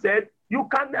rightly said, you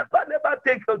can never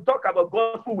talk about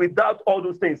gospel without all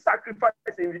those things. Sacrifice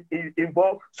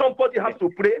involved. Somebody has to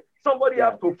pray. Somebody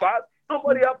has to fast.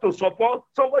 Somebody has to support.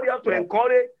 Somebody has to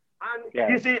encourage. And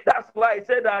you see, that's why I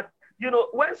said that,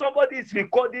 when somebody is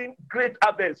recording great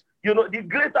harvest, the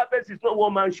great harvest is not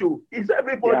one man show. It's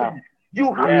everybody.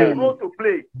 You have a role to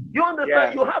play. You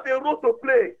understand? You have a role to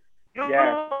play. You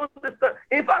understand?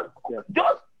 In fact,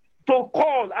 just to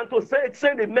call and to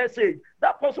send a message,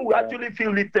 that person will actually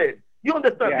feel lifted. You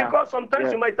understand? Because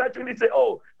sometimes you might actually say,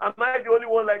 oh, am I the only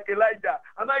one like Elijah?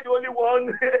 Am I the only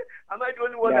one? Am I the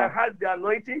only one that has the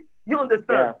anointing? You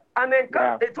understand? And then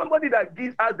somebody that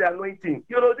gives us the anointing.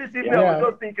 This evening I was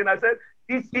just thinking, I said,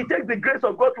 it takes the grace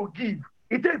of God to give.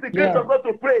 It takes the grace of God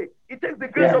to pray. It takes the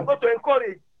grace of God to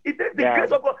encourage. It takes the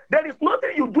grace of God. There is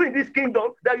nothing you do in this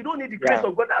kingdom that you don't need the grace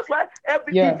of God. That's why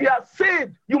if you are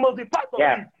saved, you must be part of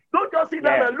it. Don't just sit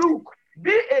down and look.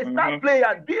 Be a star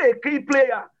player. Be a key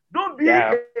player. Don't be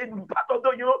a part of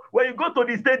the, when you go to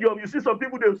the stadium, you see some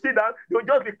people, they'll sit down, they'll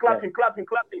just be clapping.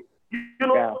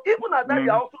 Even at that,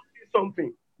 you also see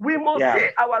something. We must see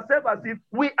ourselves as if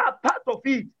we are part of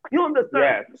it. You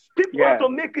understand? People have to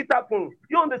make it happen.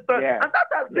 You understand? And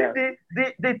that has been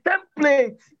the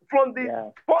template from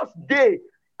the first day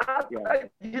after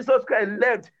Jesus Christ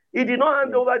left. He did not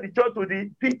hand over the church to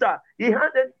the Peter. He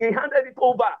handed it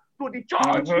over to the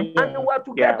church, and they were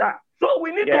together. So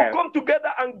we need to come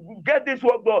together and get this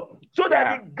work done, so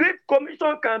that the Great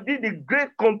Commission can be the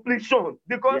great completion,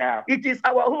 because it is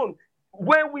our own.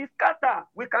 When we scatter,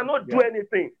 we cannot do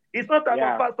anything. It's not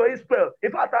about Pastor Israel.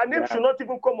 In fact, our name should not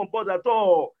even come on board at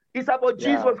all. It's about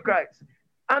Jesus Christ.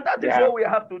 And that is what we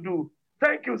have to do.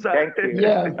 Thank you, sir. Thank you.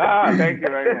 Thank you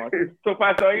very much. So,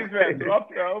 Pastor Israel,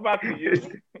 over to you.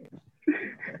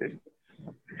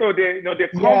 So, the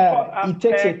comfort it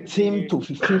takes a team to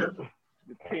fulfill.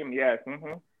 The team, yes.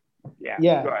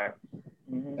 Yeah. Go ahead.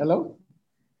 Hello?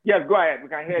 Yes, go ahead. We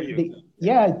can hear you.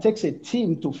 It takes a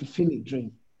team to fulfill a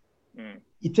dream.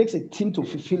 It takes a team to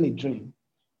fulfill a dream.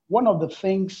 One of the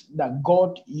things that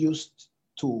God used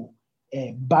to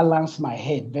balance my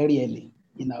head very early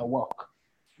in our work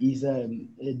is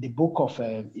the book of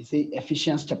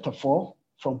Ephesians chapter 4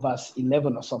 from verse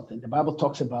 11 or something. The Bible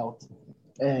talks about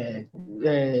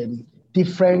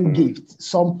different gifts.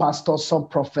 Some pastors, some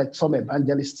prophets, some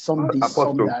evangelists, some this,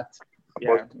 Apostle. some that.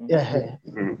 Yeah.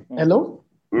 Hello?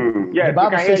 Yes, The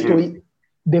Bible says you.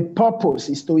 the purpose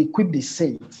is to equip the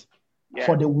saints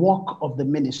for the work of the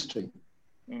ministry.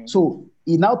 So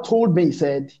he now told me, he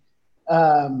said,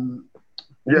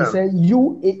 he said,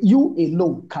 you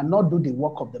alone cannot do the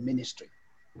work of the ministry,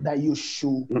 that you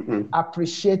should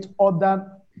appreciate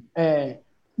other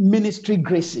ministry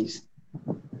graces,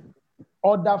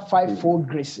 other fivefold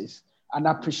graces, and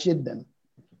appreciate them.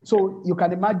 So you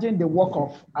can imagine the work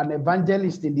of an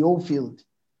evangelist in the old field.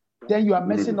 Then you are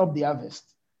messing up the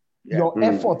harvest. Your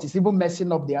effort is even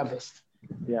messing up the harvest.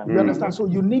 You understand? So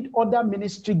you need other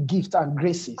ministry gifts and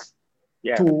graces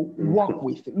to work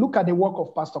with. Look at the work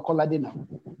of Pastor Kolade now.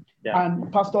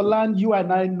 And Pastor Land, you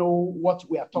and I know what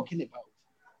we are talking about.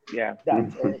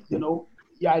 That,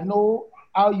 I know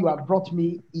how you have brought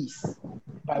me ease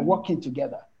by working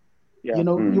together.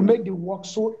 You make the work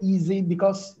so easy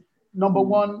because, number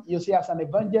one, you see, as an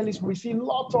evangelist, we see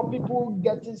lots of people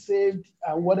getting saved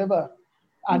and whatever.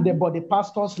 And but the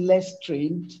pastor's less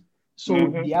trained, so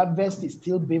the harvest is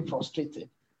still being frustrated.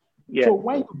 So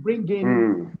when you bring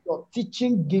in your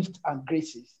teaching gifts and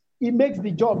graces, it makes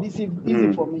the job easy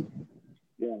for me.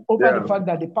 Over the fact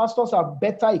that the pastors are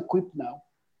better equipped now.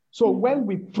 So when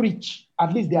we preach,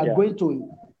 at least they are going to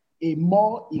a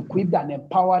more equipped and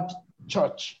empowered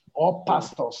church or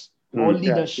pastors or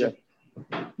leadership.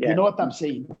 You know what I'm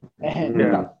saying?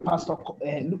 Look at Pastor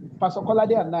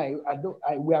Kolade and I,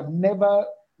 we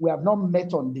have not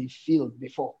met on the field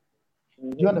before.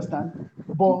 Do you understand?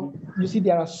 But you see,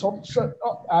 there are some,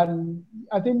 and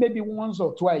I think maybe once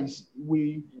or twice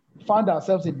we found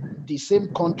ourselves in the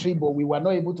same country, but we were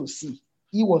not able to see.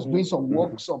 He was doing some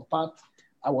work, some part.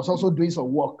 I was also doing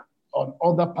some work on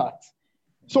other parts.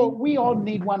 So we all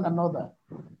need one another.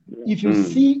 If you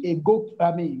see a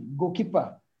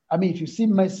goalkeeper, if you see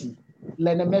Messi,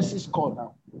 Lionel Messi scored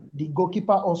now. The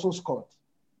goalkeeper also scored.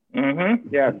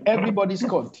 Everybody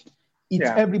scored. It's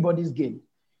everybody's game.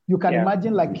 You can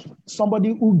imagine like somebody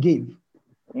who gave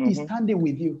is standing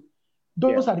with you.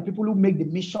 Those are the people who make the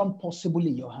mission possible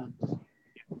in your hands.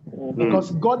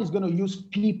 Because God is going to use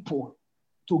people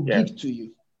to give to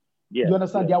you. You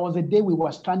understand? There was a day we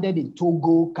were stranded in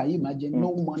Togo. Can you imagine?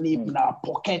 No money in our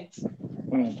pocket,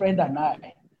 my friend and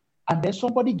I. And then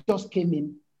somebody just came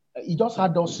in. He just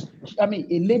had us. A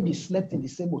lady slept in the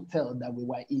same hotel that we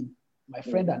were in, my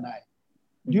friend and I.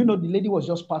 Do you know the lady was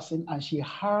just passing and she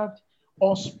heard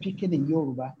us speaking in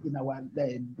Yoruba, in our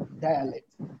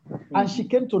dialect. And she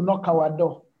came to knock our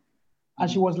door. And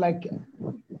she was like,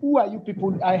 who are you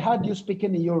people? I heard you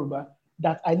speaking in Yoruba,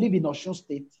 that I live in Osun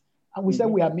State. And we said,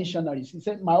 we are missionaries. He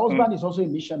said, my husband is also a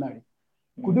missionary.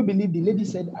 Could you believe the lady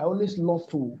said, I always love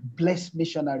to bless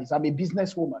missionaries. I'm a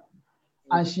businesswoman.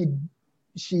 And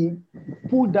she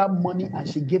pulled that money and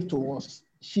she gave to us.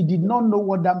 She did not know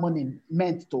what that money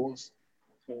meant to us.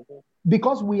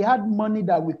 Because we had money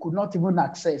that we could not even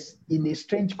access in a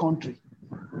strange country.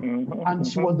 And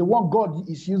she was the one God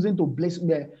is using to bless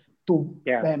me, to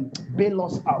bail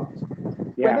us out.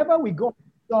 Whenever we go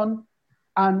on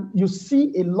and you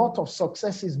see a lot of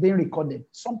successes being recorded,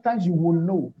 sometimes you will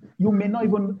know, you may not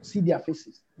even see their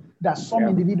faces, that some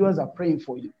individuals are praying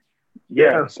for you.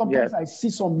 Sometimes I see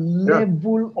some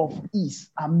level of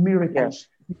ease and miracles.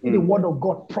 You see the word of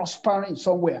God prospering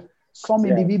somewhere. Some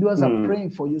individuals are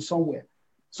praying for you somewhere.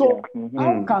 So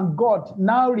how can God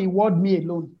now reward me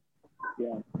alone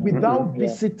without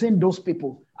visiting those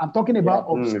people? I'm talking about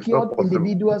obscure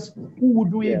individuals who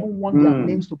wouldn't even want their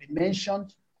names to be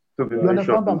mentioned. You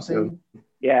understand what I'm saying?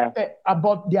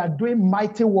 But they are doing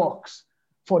mighty works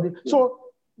for the. So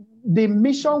the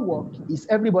mission work is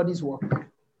everybody's work.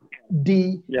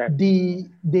 The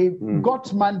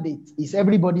God's mandate is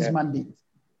everybody's mandate.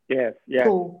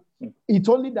 So it's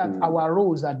only that our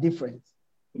roles are different.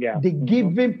 The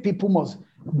giving people must,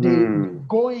 the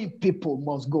going people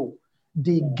must go.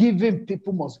 The giving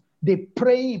people must, the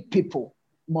praying people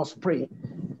must pray.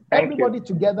 Everybody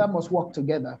together must work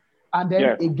together. And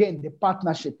then again, the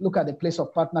partnership. Look at the place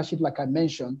of partnership, like I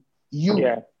mentioned.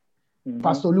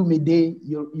 Pastor Lumide,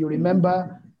 you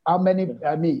remember how many,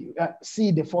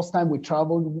 see the first time we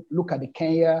traveled, look at the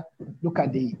Kenya, look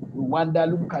at the Rwanda,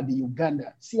 look at the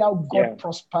Uganda. See how God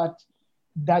prospered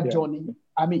that journey.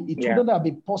 It wouldn't have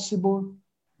been possible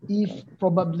if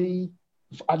probably,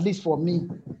 at least for me,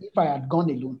 if I had gone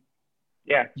alone.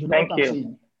 You know what I'm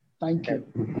saying? Thank you.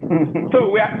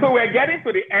 So we're getting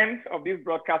to the end of this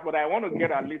broadcast, but I want to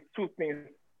get at least two things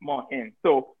more in.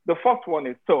 So the first one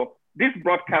is, so this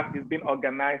broadcast is being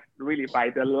organized really by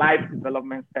the Life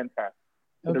Development Center.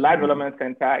 So the Life Development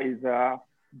Center is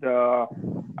the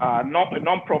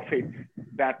non-profit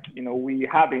that we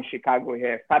have in Chicago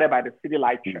here, started by the City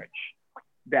Light Church,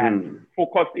 that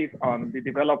focuses on the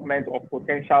development of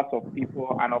potentials of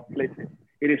people and of places.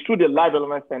 It is through the Life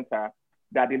Development Center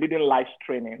that the Leading Lights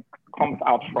training comes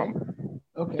out from.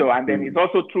 Okay. So, and then it's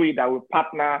also through it that we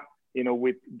partner,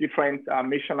 with different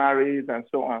missionaries and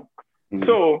so on.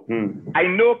 So I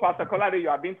know, Pastor Kolade, you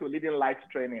have been to Leading Lights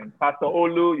training. Pastor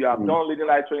Olu, you have done Leading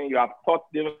Lights training. You have taught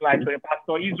Leading Lights training.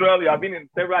 Pastor Israel, you have been in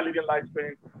several Leading Lights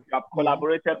training. You have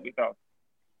collaborated with us.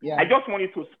 Yeah. I just want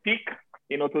you to speak,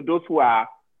 to those who are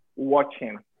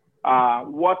watching,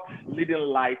 what Leading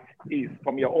Lights is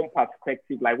from your own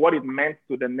perspective, like what it meant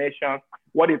to the nation,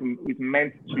 what it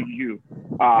meant to you.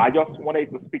 I just wanted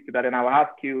you to speak to that, and I will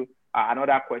ask you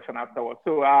another question afterwards.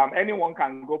 So anyone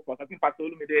can go first. I think Pastor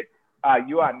Olumide,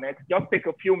 you are next. Just take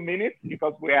a few minutes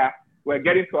because we're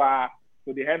getting to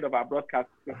the end of our broadcast.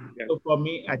 So for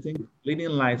me, I think Leading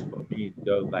Lights for me is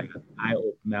just like an eye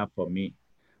opener for me,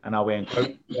 and I will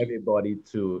encourage everybody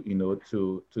to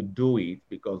to do it,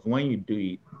 because when you do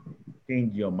it,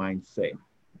 change your mindset.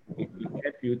 It will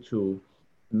help you to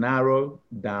narrow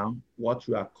down what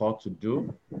you are called to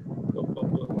do, your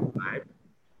purpose in life,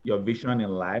 your vision in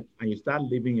life, and you start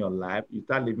living your life. You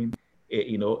start living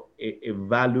a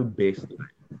value-based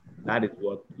life. That is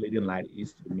what Leading Light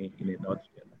is to me in a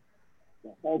nutshell.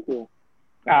 Thank you.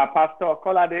 Pastor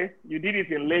Kolade, you did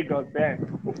it in Lagos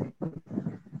then.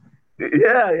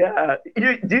 Yeah.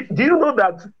 Do you know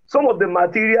that some of the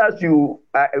materials you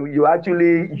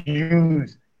actually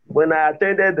use, when I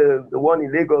attended the one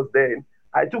in Lagos then,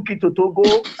 I took it to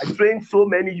Togo. I trained so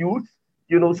many youths.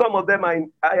 Some of them are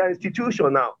in higher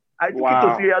institution now. I took it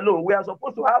to Sierra Leone. We are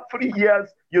supposed to have 3 years,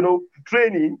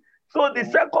 training. So the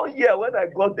second year when I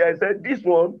got there, I said, this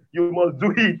one, you must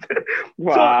do it.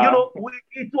 So,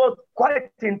 it was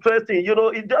quite interesting.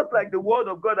 It's just like the word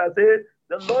of God. I said,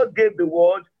 the Lord gave the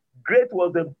word. Great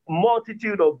was the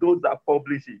multitude of those that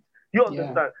publish it. You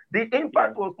understand? The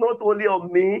impact was not only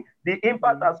on me, the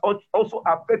impact has also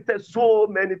affected so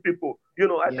many people.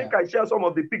 I think I share some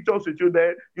of the pictures with you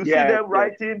there. You see them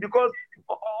writing, because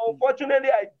unfortunately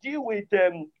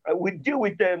we deal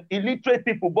with illiterate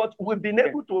people, but we've been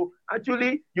able to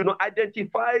actually,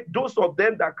 identify those of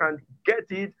them that can get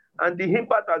it, and the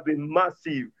impact has been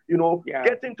massive.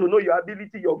 Getting to know your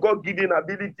ability, your God-given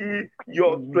ability,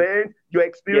 your strength, your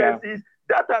experiences,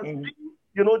 that has been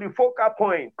the focal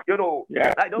point, if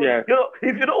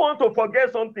you don't want to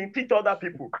forget something, teach other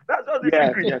people. That's just the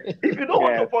secret. If you don't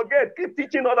want to forget, keep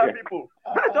teaching other people.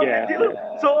 That's just the deal.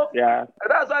 So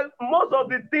that's why most of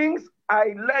the things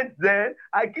I learned there,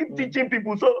 I keep teaching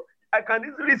people. So I can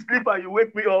easily sleep and you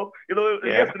wake me up.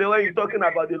 Yesterday when you're talking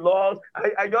about the laws,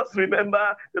 I just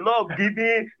remember the law of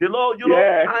giving, the law,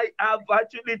 I have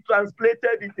actually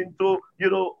translated it into,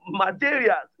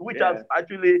 materials, which has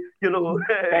actually,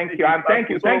 Thank you. And thank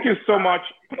you so much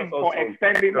for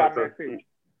extending that message.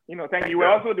 Thank you. You were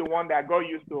also the one that got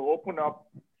used to open up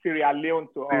Sierra Leone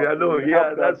to us. Sierra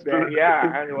Leone, that's true.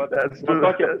 Yeah, and it was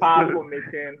such a powerful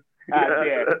meeting.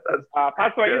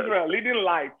 Pastor Israel, Leading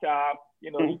Light,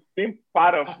 being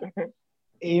part of.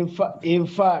 In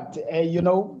fact,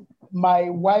 my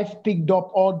wife picked up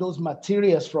all those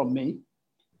materials from me,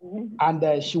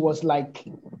 and she was like,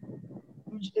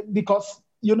 because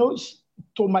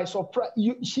to my surprise,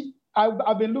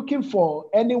 I've been looking for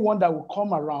anyone that will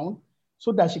come around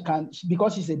so that she can,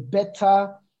 because she's a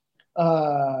better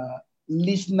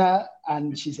listener,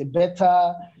 and she's a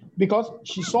better, because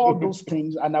she saw those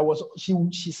things, and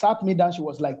she sat me down. She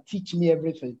was like, teach me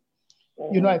everything.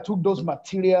 I took those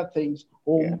material things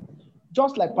home.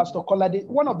 Just like Pastor Kolade,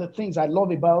 one of the things I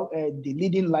love about the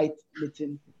Leading Light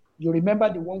meeting, you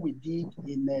remember the one we did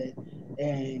in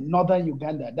northern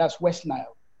Uganda, that's West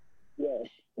Nile.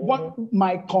 What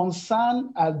my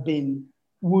concern has been,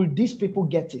 will these people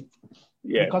get it?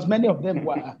 Because many of them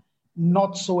were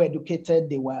not so educated.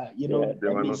 They were,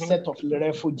 a set of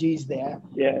refugees there.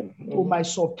 To my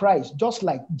surprise, just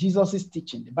like Jesus is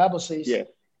teaching, the Bible says,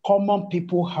 common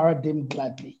people heard him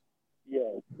gladly.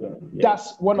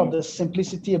 That's one of the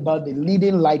simplicity about the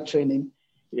Leading Light training.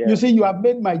 You see, you have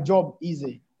made my job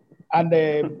easy. And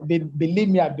believe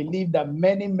me, I believe that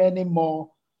many, many more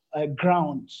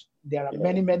grounds, there are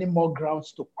many, many more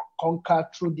grounds to conquer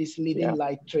through this Leading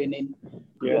Light training.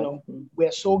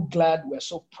 We're so glad, we're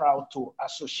so proud to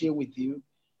associate with you.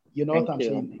 You know what I'm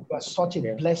saying? You are such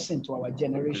a blessing to our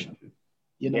generation.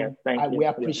 We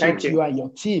appreciate you and your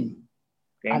team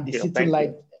and the City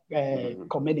Light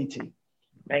community.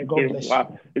 Thank you.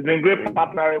 Wow. It's been great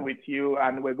partnering with you,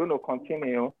 and we're going to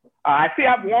continue. I still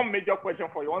have one major question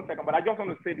for you, 1 second, but I just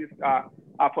want to say this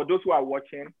for those who are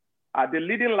watching. The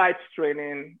Leading Lights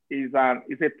training is a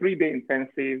 3-day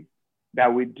intensive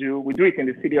that we do. We do it in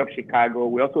the city of Chicago.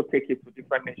 We also take it to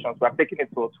different nations. We are taking it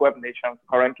to 12 nations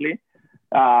currently.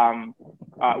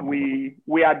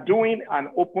 We are doing an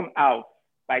open house.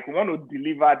 Like, we want to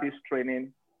deliver this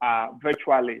training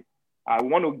virtually. We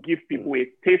want to give people a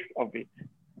taste of it.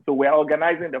 So we're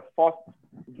organizing the first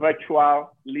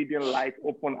virtual Leading Light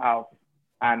open house,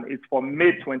 and it's for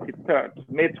May 23rd,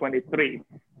 May 23.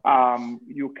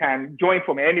 You can join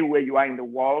from anywhere you are in the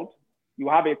world. You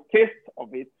have a taste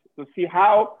of it to see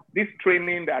how this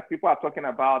training that people are talking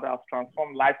about has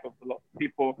transformed lives of a lot of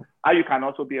people, how you can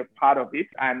also be a part of it.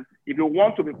 And if you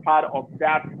want to be part of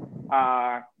that,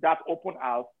 that open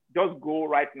house, just go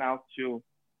right now to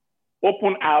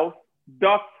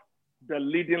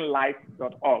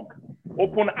openhouse.theleadinglight.org.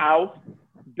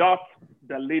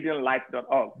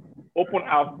 Openhouse.theleadinglight.org.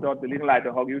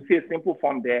 Openhouse.theleadinglight.org. You see a simple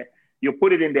form there. You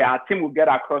put it in there. Our team will get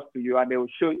across to you, and they will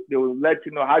let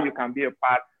you know how you can be a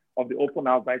part of the open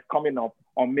house that is coming up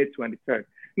on May 23rd.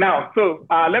 Now, so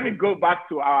let me go back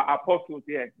to our apostles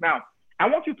here. Now, I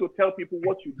want you to tell people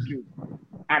what you do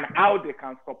and how they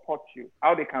can support you,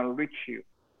 how they can reach you.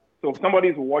 So if somebody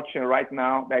is watching right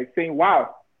now that is saying,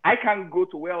 wow, I can't go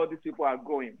to where all these people are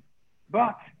going,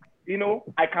 but,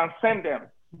 I can send them.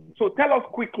 So tell us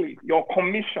quickly your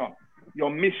commission, your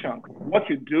mission, what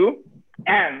you do,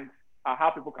 and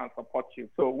how people can support you.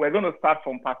 So we're going to start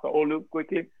from Pastor Olu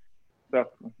quickly.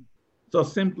 So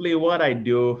simply what I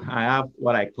do, I have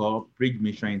what I call Bridge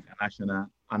Mission International.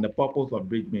 And the purpose of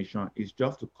Bridge Mission is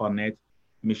just to connect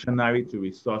missionaries to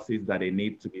resources that they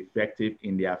need to be effective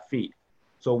in their field.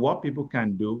 So what people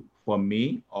can do for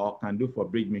me or can do for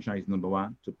Bridge Mission is, number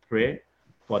one, to pray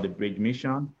for the Bridge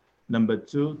Mission. Number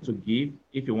two, to give.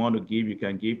 If you want to give, you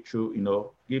can give through,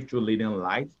 give through Leading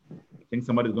Light. I think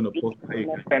somebody's going to post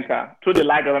Center, through the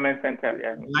Light Development Center.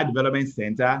 Yeah. Light Development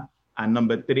Center. And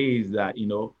number three is that,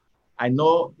 I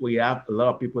know we have a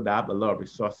lot of people that have a lot of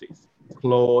resources,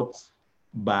 clothes,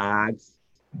 bags,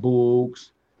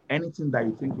 books, anything that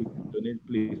you think we can donate,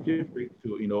 please feel free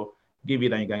to, give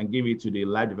it, and you can give it to the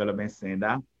Light Development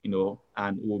Center,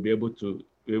 and we'll be able to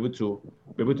give it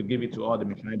to all the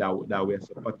missionaries that we're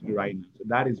supporting right now. So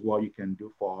that is what you can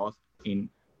do for us in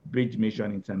Bridge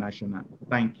Mission International.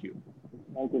 Thank you.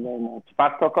 Thank you very much.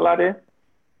 Pastor Kolade?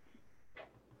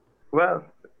 Well,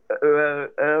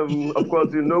 of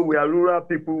course, we are rural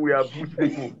people, we are bush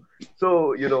people.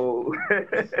 So,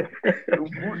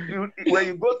 when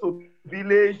you go to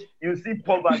village, you see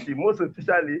poverty, most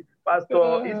especially.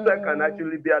 Pastor Israel can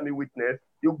actually bear me witness.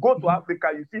 You go to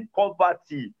Africa, you see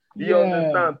poverty. You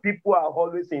understand? People are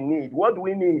always in need. What do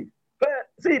we need?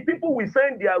 See, people will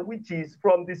send their witches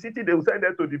from the city, they will send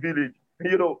them to the village.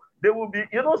 They will be,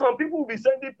 some people will be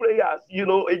sending prayers,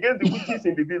 against the witches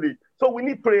in the village. So we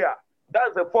need prayer.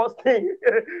 That's the first thing.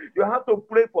 You have to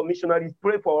pray for missionaries,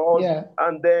 pray for us. Yeah.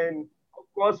 And then, of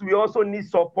course, we also need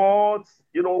support,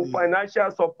 financial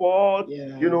support.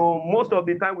 Yeah. Most of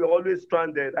the time we're always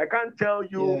stranded. I can't tell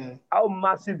you how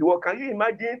massive the work. Can you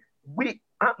imagine? We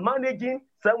are managing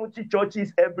 70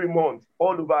 churches every month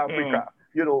all over Africa.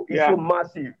 It's so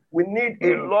massive. We need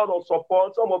a lot of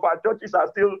support. Some of our churches are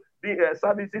still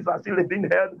services are still being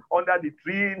held under the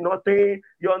tree, nothing.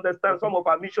 You understand? Some of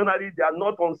our missionaries, they are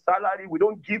not on salary. We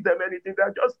don't give them anything.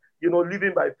 They're just,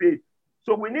 living by faith.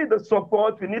 So we need the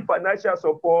support. We need financial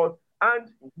support. And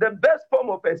the best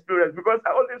form of experience, because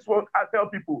I tell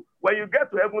people, when you get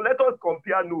to heaven, let us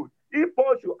compare notes. If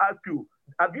Paul should ask you,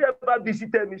 have you ever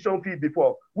visited mission field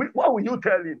before? What will you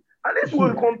tell him? At least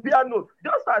we'll compare notes.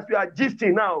 Just as we are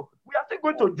gisting now, we are still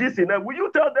going to gist in them. Will you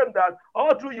tell them that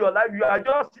all through your life, you are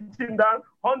just sitting down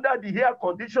under the air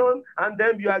condition, and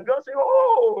then you are just saying,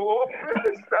 oh,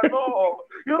 praise the Lord.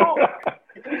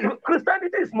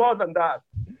 Christianity is more than that.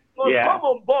 So come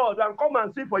on board and come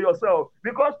and see for yourself.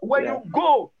 Because when you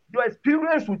go, your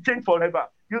experience will change forever.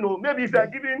 Maybe if you are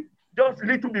giving just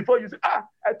little before, you say,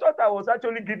 I thought I was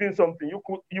actually giving something.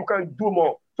 You can do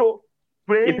more. So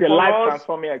praying for us,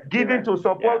 giving to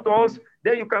support us,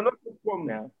 then you cannot come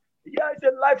now. Yeah, it's a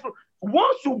life.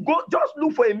 Once you go, just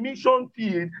look for a mission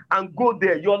field and go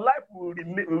there. Your life will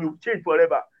change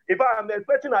forever. In fact, I'm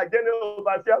expecting our general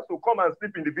overseers to come and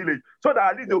sleep in the village so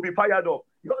that at least they'll be fired up.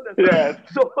 You understand? Yes.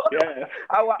 So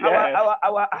our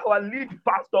lead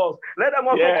pastors, let them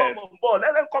also come on board.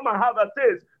 Let them come and have a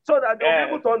taste so that they'll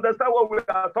be able to understand what we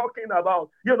are talking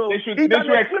about. They should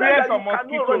experience some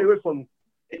mosquitoes. Run away from.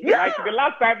 Like the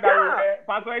last time that we were,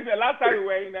 Pastor, the last time we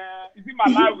were in,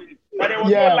 Malawi, but there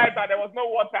was no light and there was no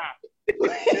water.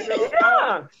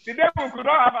 The day we could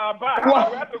not have our bath.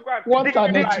 We had to go and what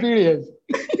an experience.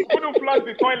 We couldn't flush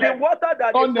the toilet. The water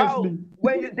that Honestly. the cow,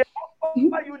 when they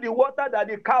offer you the water that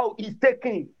the cow is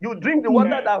taking, you drink the water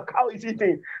that the cow is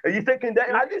eating. He's taking that.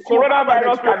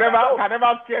 Coronavirus can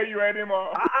never scare you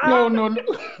anymore. No.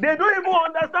 They don't even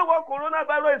understand what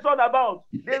coronavirus is all about.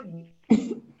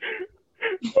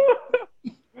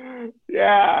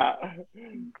 Yeah,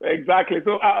 exactly.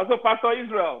 So Pastor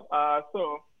Israel,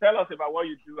 so tell us about what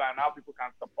you do and how people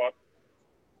can support.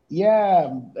 Yeah,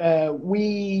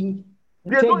 we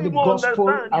They take don't the even gospel.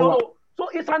 understand. So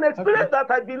it's an experience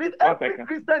that I believe every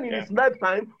Christian in his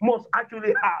lifetime must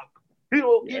actually have.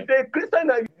 If a Christian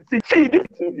see this,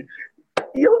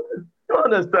 you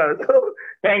understand. So,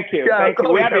 thank you.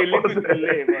 We had a little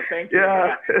delay, but thank you.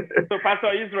 Yeah. So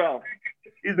Pastor Israel.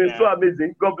 It's been so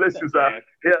amazing. God bless you, sir.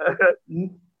 Yeah.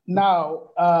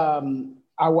 Now,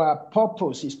 our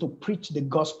purpose is to preach the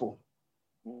gospel.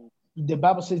 The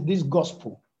Bible says this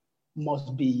gospel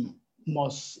must be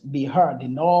heard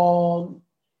in all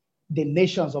the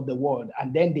nations of the world,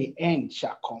 and then the end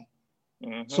shall come.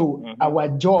 So our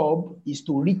job is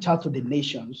to reach out to the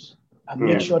nations and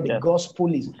make sure the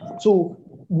gospel is. So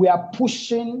we are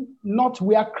pushing not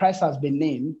where Christ has been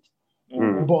named,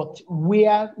 but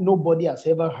where nobody has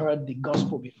ever heard the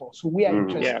gospel before. So we are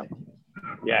interested.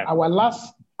 Yeah. Our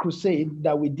last crusade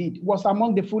that we did was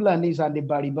among the Fulanis and the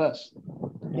Baribas.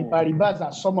 The Baribas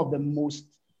are some of the most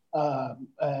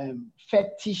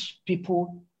fetish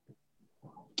people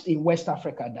in West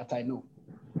Africa that I know.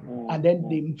 And then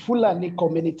the Fulani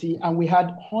community, and we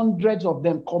had hundreds of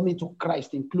them coming to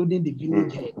Christ, including the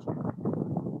village head,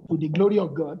 to the glory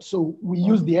of God. So we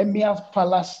use the Emir's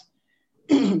palace.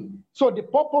 So the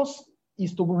purpose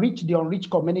is to reach the unreached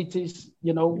communities,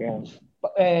 we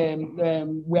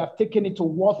have taken it to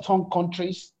war-torn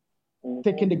countries,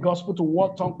 taking the gospel to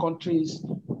war-torn countries,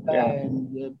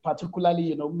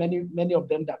 particularly, many of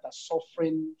them that are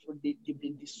suffering from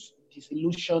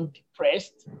disillusioned,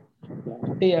 depressed.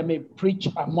 They may preach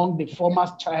among the former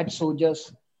child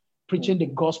soldiers, preaching the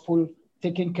gospel,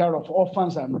 taking care of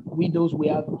orphans and widows. We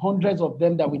have hundreds of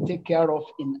them that we take care of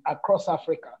across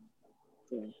Africa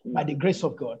by the grace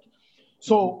of God.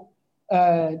 So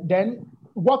then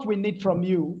what we need from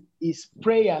you is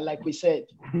prayer, like we said.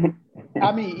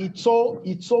 I mean, it's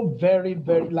so very,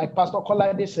 very, like Pastor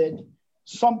Kolade said,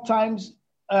 sometimes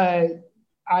I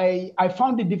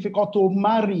found it difficult to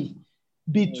marry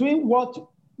between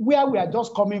where we are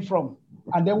just coming from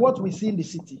and then what we see in the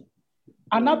city.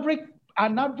 An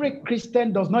average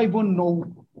Christian does not even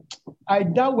know. I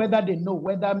doubt whether they know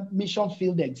whether mission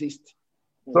field exists.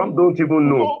 Some don't even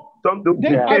know. Some don't.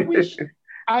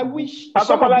 I wish.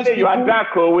 Pastor Kolade, you are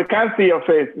dark. We can't see your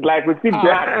face. Like we see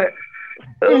black.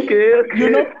 Okay.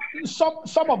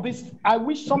 Some of this. I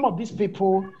wish some of these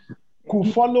people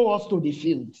could follow us to the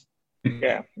field.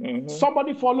 Yeah.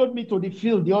 Somebody followed me to the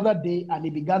field the other day and he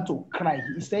began to cry.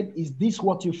 He said, "Is this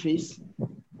what you face?"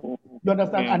 You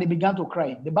understand? And he began to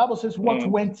cry. The Bible says, "What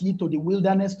went ye to the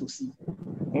wilderness to see?"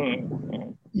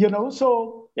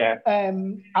 So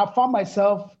I found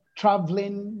myself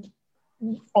traveling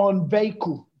on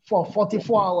vehicle for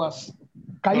 44 hours.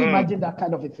 Can you imagine that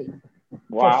kind of a thing?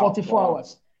 For 44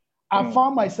 hours. I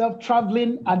found myself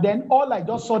traveling, and then all I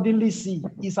just suddenly see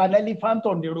is an elephant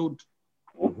on the road.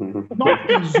 Not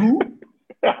a zoo.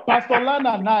 Pastor Lana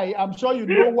and I'm sure you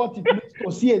know what it means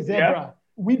to see a zebra.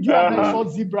 We do have a saw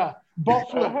zebra,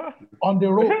 buffalo on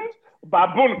the road.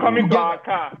 Baboon coming to our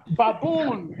car.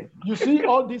 Baboon. You see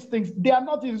all these things. They are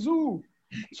not a zoo.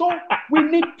 So we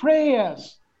need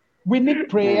prayers. We need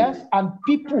prayers, and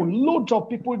loads of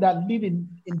people that live in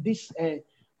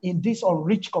these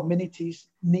unreached communities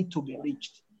need to be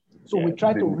reached. So we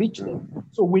try to reach them.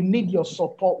 So we need your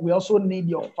support. We also need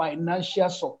your financial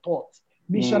support.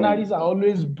 Missionaries are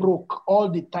always broke all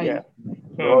the time.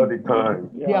 All the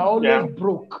time. They are always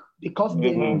broke because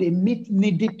they meet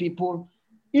needy people.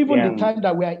 Even the time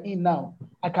that we are in now,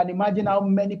 I can imagine how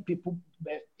many people,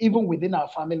 even within our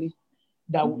family,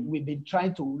 that we've been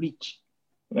trying to reach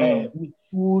with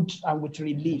food and with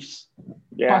reliefs.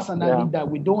 Personally, that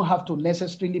we don't have to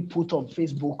necessarily put on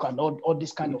Facebook and all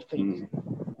these kind of things.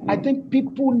 I think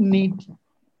people need,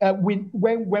 when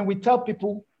we tell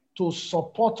people to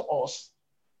support us,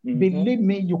 believe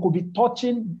me, you could be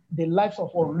touching the lives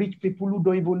of unreached people who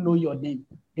don't even know your name.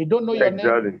 They don't know your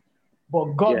name,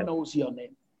 but God knows your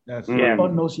name.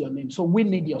 God knows your name. So we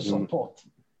need your support.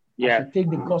 As we take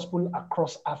the gospel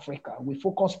across Africa. We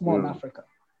focus more on Africa.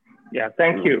 Yeah,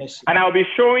 thank you. And I'll be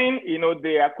showing,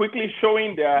 they are quickly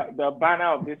showing the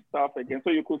banner of this stuff again.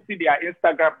 So you could see their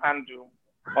Instagram handle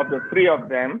of the three of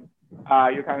them.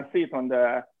 You can see it on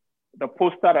the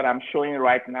poster that I'm showing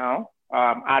right now,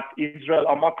 at Israel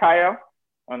Omokaya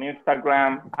on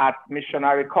Instagram, at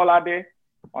Missionary Kolade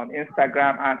on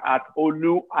Instagram, and at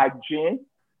Olu Ajin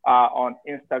on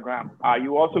Instagram.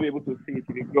 You'll also be able to see it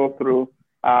if you go through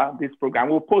this program.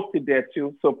 We'll post it there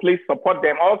too. So please support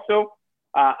them. Also,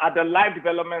 at the Life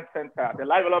Development Center. The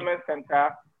Life Development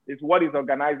Center is what is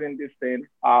organizing this thing.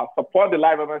 Support the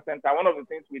Life Development Center. One of the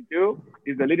things we do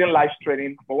is the Leading Life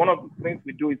training. But one of the things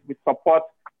we do is we support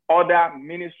other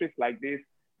ministries like this.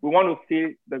 We want to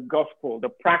see the gospel, the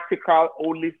practical,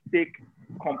 holistic,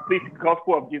 complete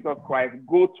gospel of Jesus Christ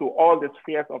go to all the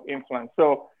spheres of influence.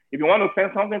 So if you want to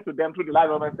send something to them through the Life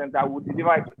Development Center, we'll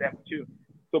deliver it to them too.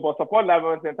 So for support Life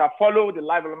Development Center, follow the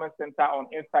Life Development Center on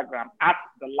Instagram at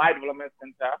the Life Development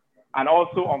Center, and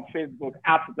also on Facebook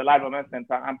at the Life Development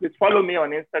Center. And please follow me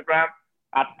on Instagram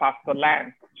at Pastor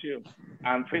Land too,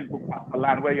 and Facebook Pastor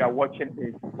Land, where you are watching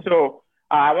this. So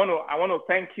I want to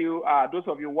thank you, those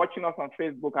of you watching us on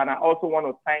Facebook, and I also want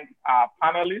to thank our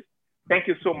panelists. Thank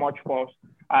you so much for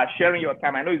sharing your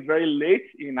time. I know it's very late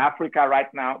in Africa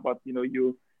right now, but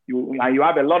you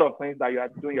have a lot of things that you are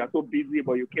doing. You are so busy,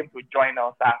 but you came to join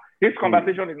us. This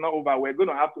conversation is not over. We're going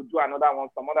to have to do another one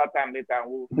some other time later,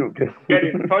 and we'll get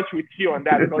in touch with you on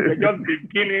that, because we're just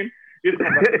beginning this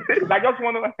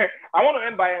conversation. I want to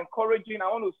end by encouraging. I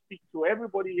want to speak to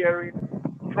everybody hearing,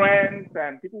 friends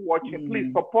and people watching.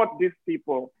 Please support these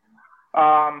people.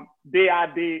 They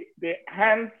are the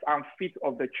hands and feet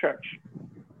of the church.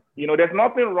 There's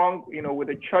nothing wrong, with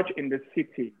the church in the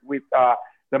city, with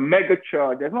the mega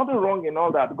church. There's nothing wrong in all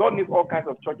that. God needs all kinds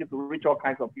of churches to reach all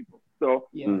kinds of people. So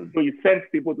He sends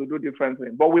people to do different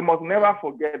things. But we must never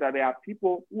forget that there are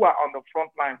people who are on the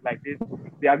front lines like this.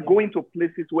 They are going to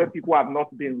places where people have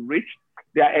not been reached.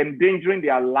 They are endangering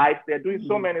their lives. They're doing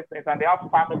so many things, and they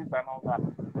have families and all that.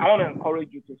 I want to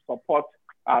encourage you to support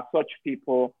such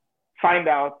people. Find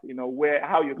out,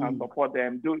 how you can support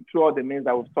them, do through all the means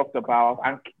that we've talked about,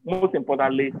 and most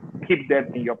importantly, keep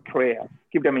them in your prayers.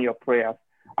 Keep them in your prayers.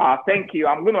 Thank you.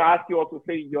 I'm going to ask you all to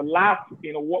say your last,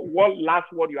 what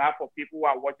last word you have for people who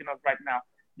are watching us right now.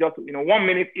 Just, 1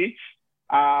 minute each.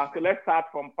 So let's start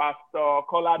from Pastor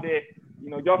Kolade.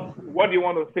 Just what do you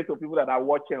want to say to people that are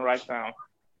watching right now?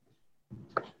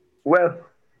 Well,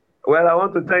 I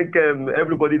want to thank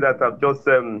everybody that have just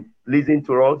listened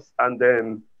to us,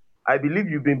 and I believe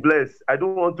you've been blessed. I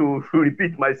don't want to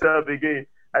repeat myself again.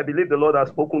 I believe the Lord has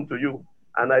spoken to you,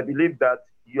 and I believe that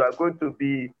you are going to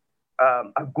be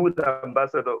a good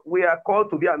ambassador. We are called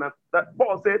to be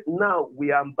Paul said, now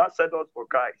we are ambassadors for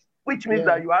Christ, which means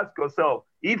that you ask yourself,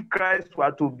 if Christ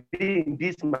were to be in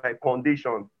this my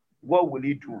condition, what will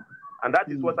he do? And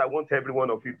that is what I want every one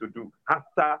of you to do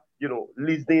after,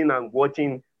 listening and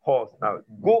watching us. Now,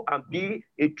 go and be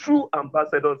a true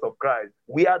ambassadors of Christ.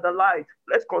 We are the light.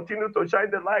 Let's continue to shine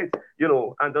the light,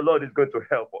 and the Lord is going to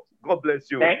help us. God bless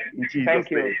you. Thank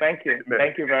you. Amen.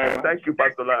 Thank you very much. Thank you,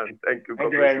 Pastor Land. Thank you.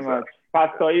 Thank you very much.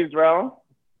 Pastor Israel.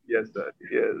 Yes, sir.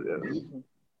 Yes.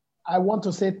 I want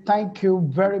to say thank you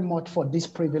very much for this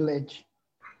privilege.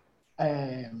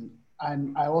 And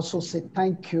I also say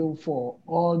thank you for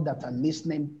all that are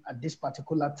listening at this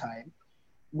particular time.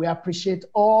 We appreciate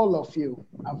all of you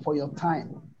and for your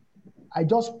time. I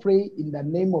just pray in the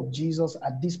name of Jesus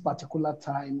at this particular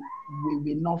time, we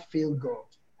will not fail God.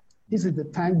 This is the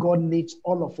time God needs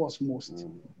all of us most.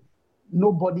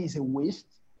 Nobody is a waste.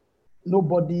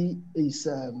 Nobody is,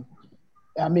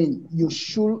 you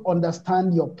should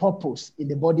understand your purpose in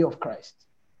the body of Christ.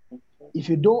 If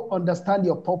you don't understand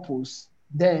your purpose,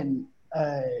 then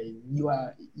you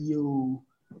are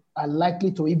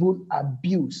likely to even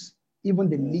abuse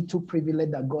even the little privilege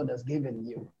that God has given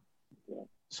you.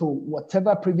 So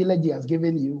whatever privilege he has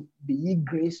given you, be it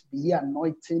grace, be it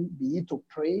anointing, be it to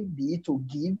pray, be it to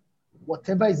give,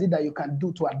 whatever is it that you can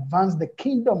do to advance the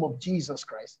kingdom of Jesus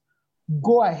Christ,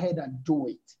 go ahead and do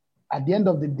it. At the end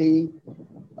of the day,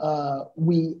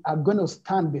 we are going to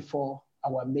stand before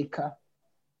our Maker,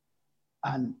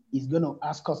 and he's going to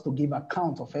ask us to give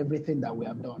account of everything that we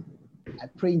have done. I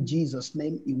pray in Jesus'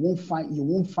 name, you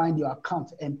won't find your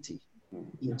account empty.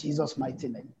 In Jesus' mighty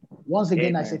name. Once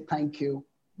again, Amen. I say thank you.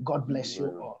 God bless you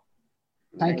all.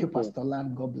 Thank you, Pastor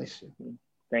Land. God bless you.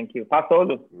 Thank you. Pastor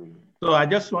Olu. So I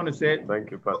just want to say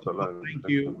thank you, Pastor Land. Thank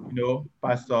you,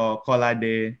 Pastor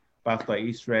Kolade, Pastor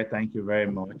Israel, thank you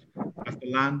very much. Pastor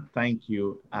Land, thank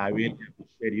you. I really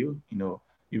appreciate you.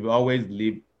 You've always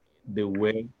lived the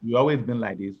way you've always been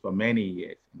like this for many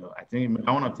years. You know, I think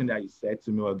one of the things that you said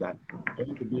to me was that you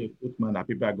want to be a footman that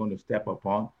people are going to step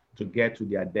upon to get to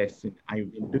their destiny. And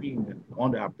you've been doing that. I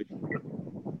want to appreciate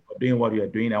you for doing what you're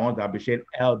doing. I want to appreciate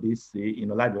LDC, you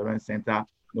know, Life Development Center,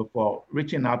 you know, for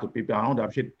reaching out to people. I want to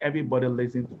appreciate everybody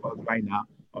listening to us right now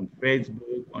on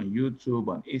Facebook, on YouTube,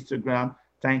 on Instagram.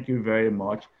 Thank you very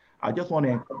much. I just want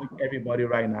to encourage everybody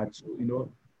right now to, you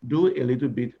know, do a little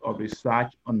bit of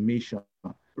research on mission.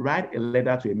 Write a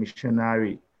letter to a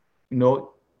missionary, you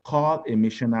know, call a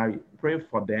missionary, pray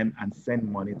for them, and send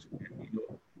money to them. You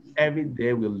know, every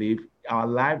day we live, our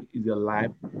life is a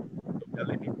life, we are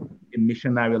living a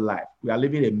missionary life. We are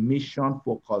living a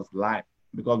mission-focused life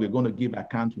because we're going to give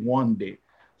account one day.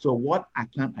 So what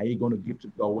account are you going to give to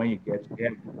God when you get to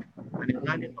heaven? And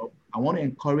then, you know, I want to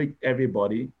encourage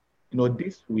everybody, you know,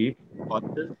 this week or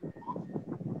this month,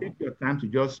 take your time to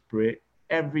just pray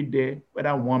every day,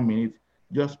 whether 1 minute,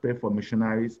 just pray for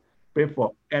missionaries, pray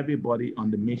for everybody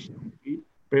on the mission field,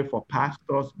 pray for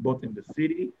pastors, both in the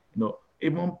city, you know,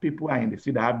 even people are in the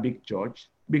city that have big churches,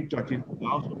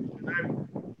 also missionaries,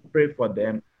 pray for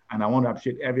them. And I want to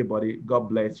appreciate everybody. God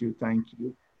bless you. Thank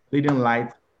you. Leading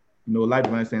Light, you know, Life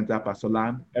Development Center, Pastor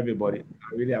Lan, everybody.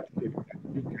 I really appreciate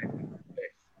you.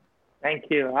 Thank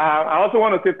you. I also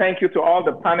want to say thank you to all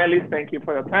the panelists. Thank you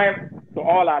for your time. To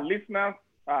all our listeners,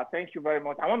 thank you very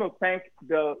much. I want to thank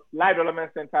the Life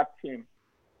Development Center team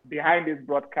behind this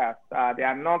broadcast. They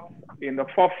are not in the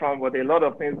forefront, but there are a lot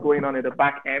of things going on in the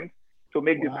back end to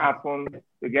make this happen,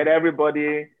 to get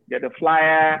everybody, get the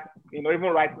flyer. You know,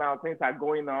 even right now, things are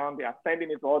going on. They are sending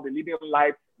it to all the Leading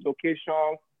Light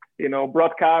locations, you know,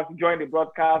 broadcast, join the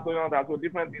broadcast, you know, so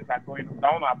different things are going on. So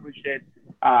I want to appreciate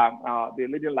the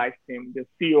Leading Light team, the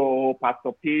CEO,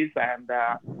 Pastor Peace, and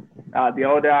the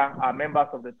other members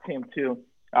of the team too,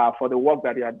 for the work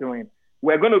that they are doing.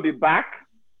 We're going to be back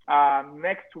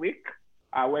next week.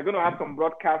 We're going to have some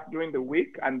broadcasts during the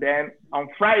week. And then on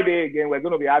Friday, again, we're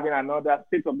going to be having another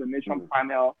State of the Nation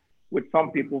panel with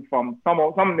some people from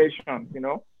some nations, you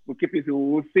know. We'll keep it,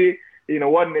 we'll see, you know,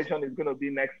 what nation is going to be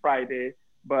next Friday.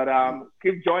 But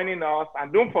keep joining us.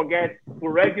 And don't forget to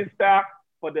register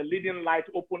for the Leading Light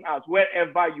Open House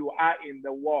wherever you are in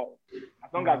the world.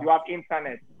 As long as you have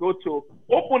internet, go to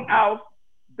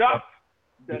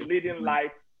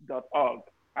openhouse.theleadinglight.org.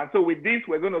 And so with this,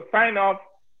 we're going to sign off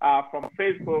from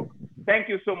Facebook. Thank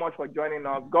you so much for joining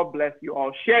us. God bless you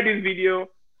all. Share this video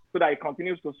so that it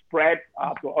continues to spread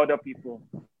to other people.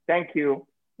 Thank you,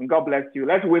 and God bless you.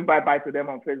 Let's wave bye-bye to them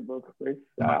on Facebook, please.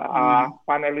 Our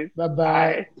panelists.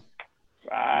 Bye-bye.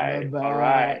 Bye. Bye. All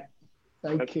right.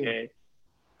 Thank you.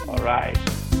 All right.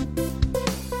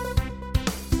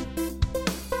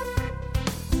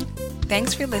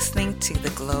 Thanks for listening to the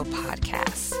Glow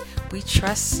Podcast. We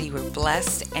trust you were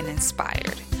blessed and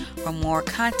inspired. For more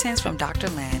contents from Dr.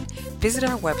 Lan, visit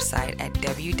our website at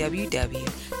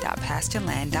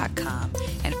www.pastorlan.com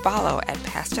and follow at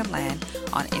Pastor Lan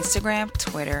on Instagram,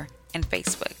 Twitter, and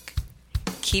Facebook.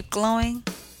 Keep glowing.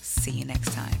 See you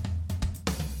next time.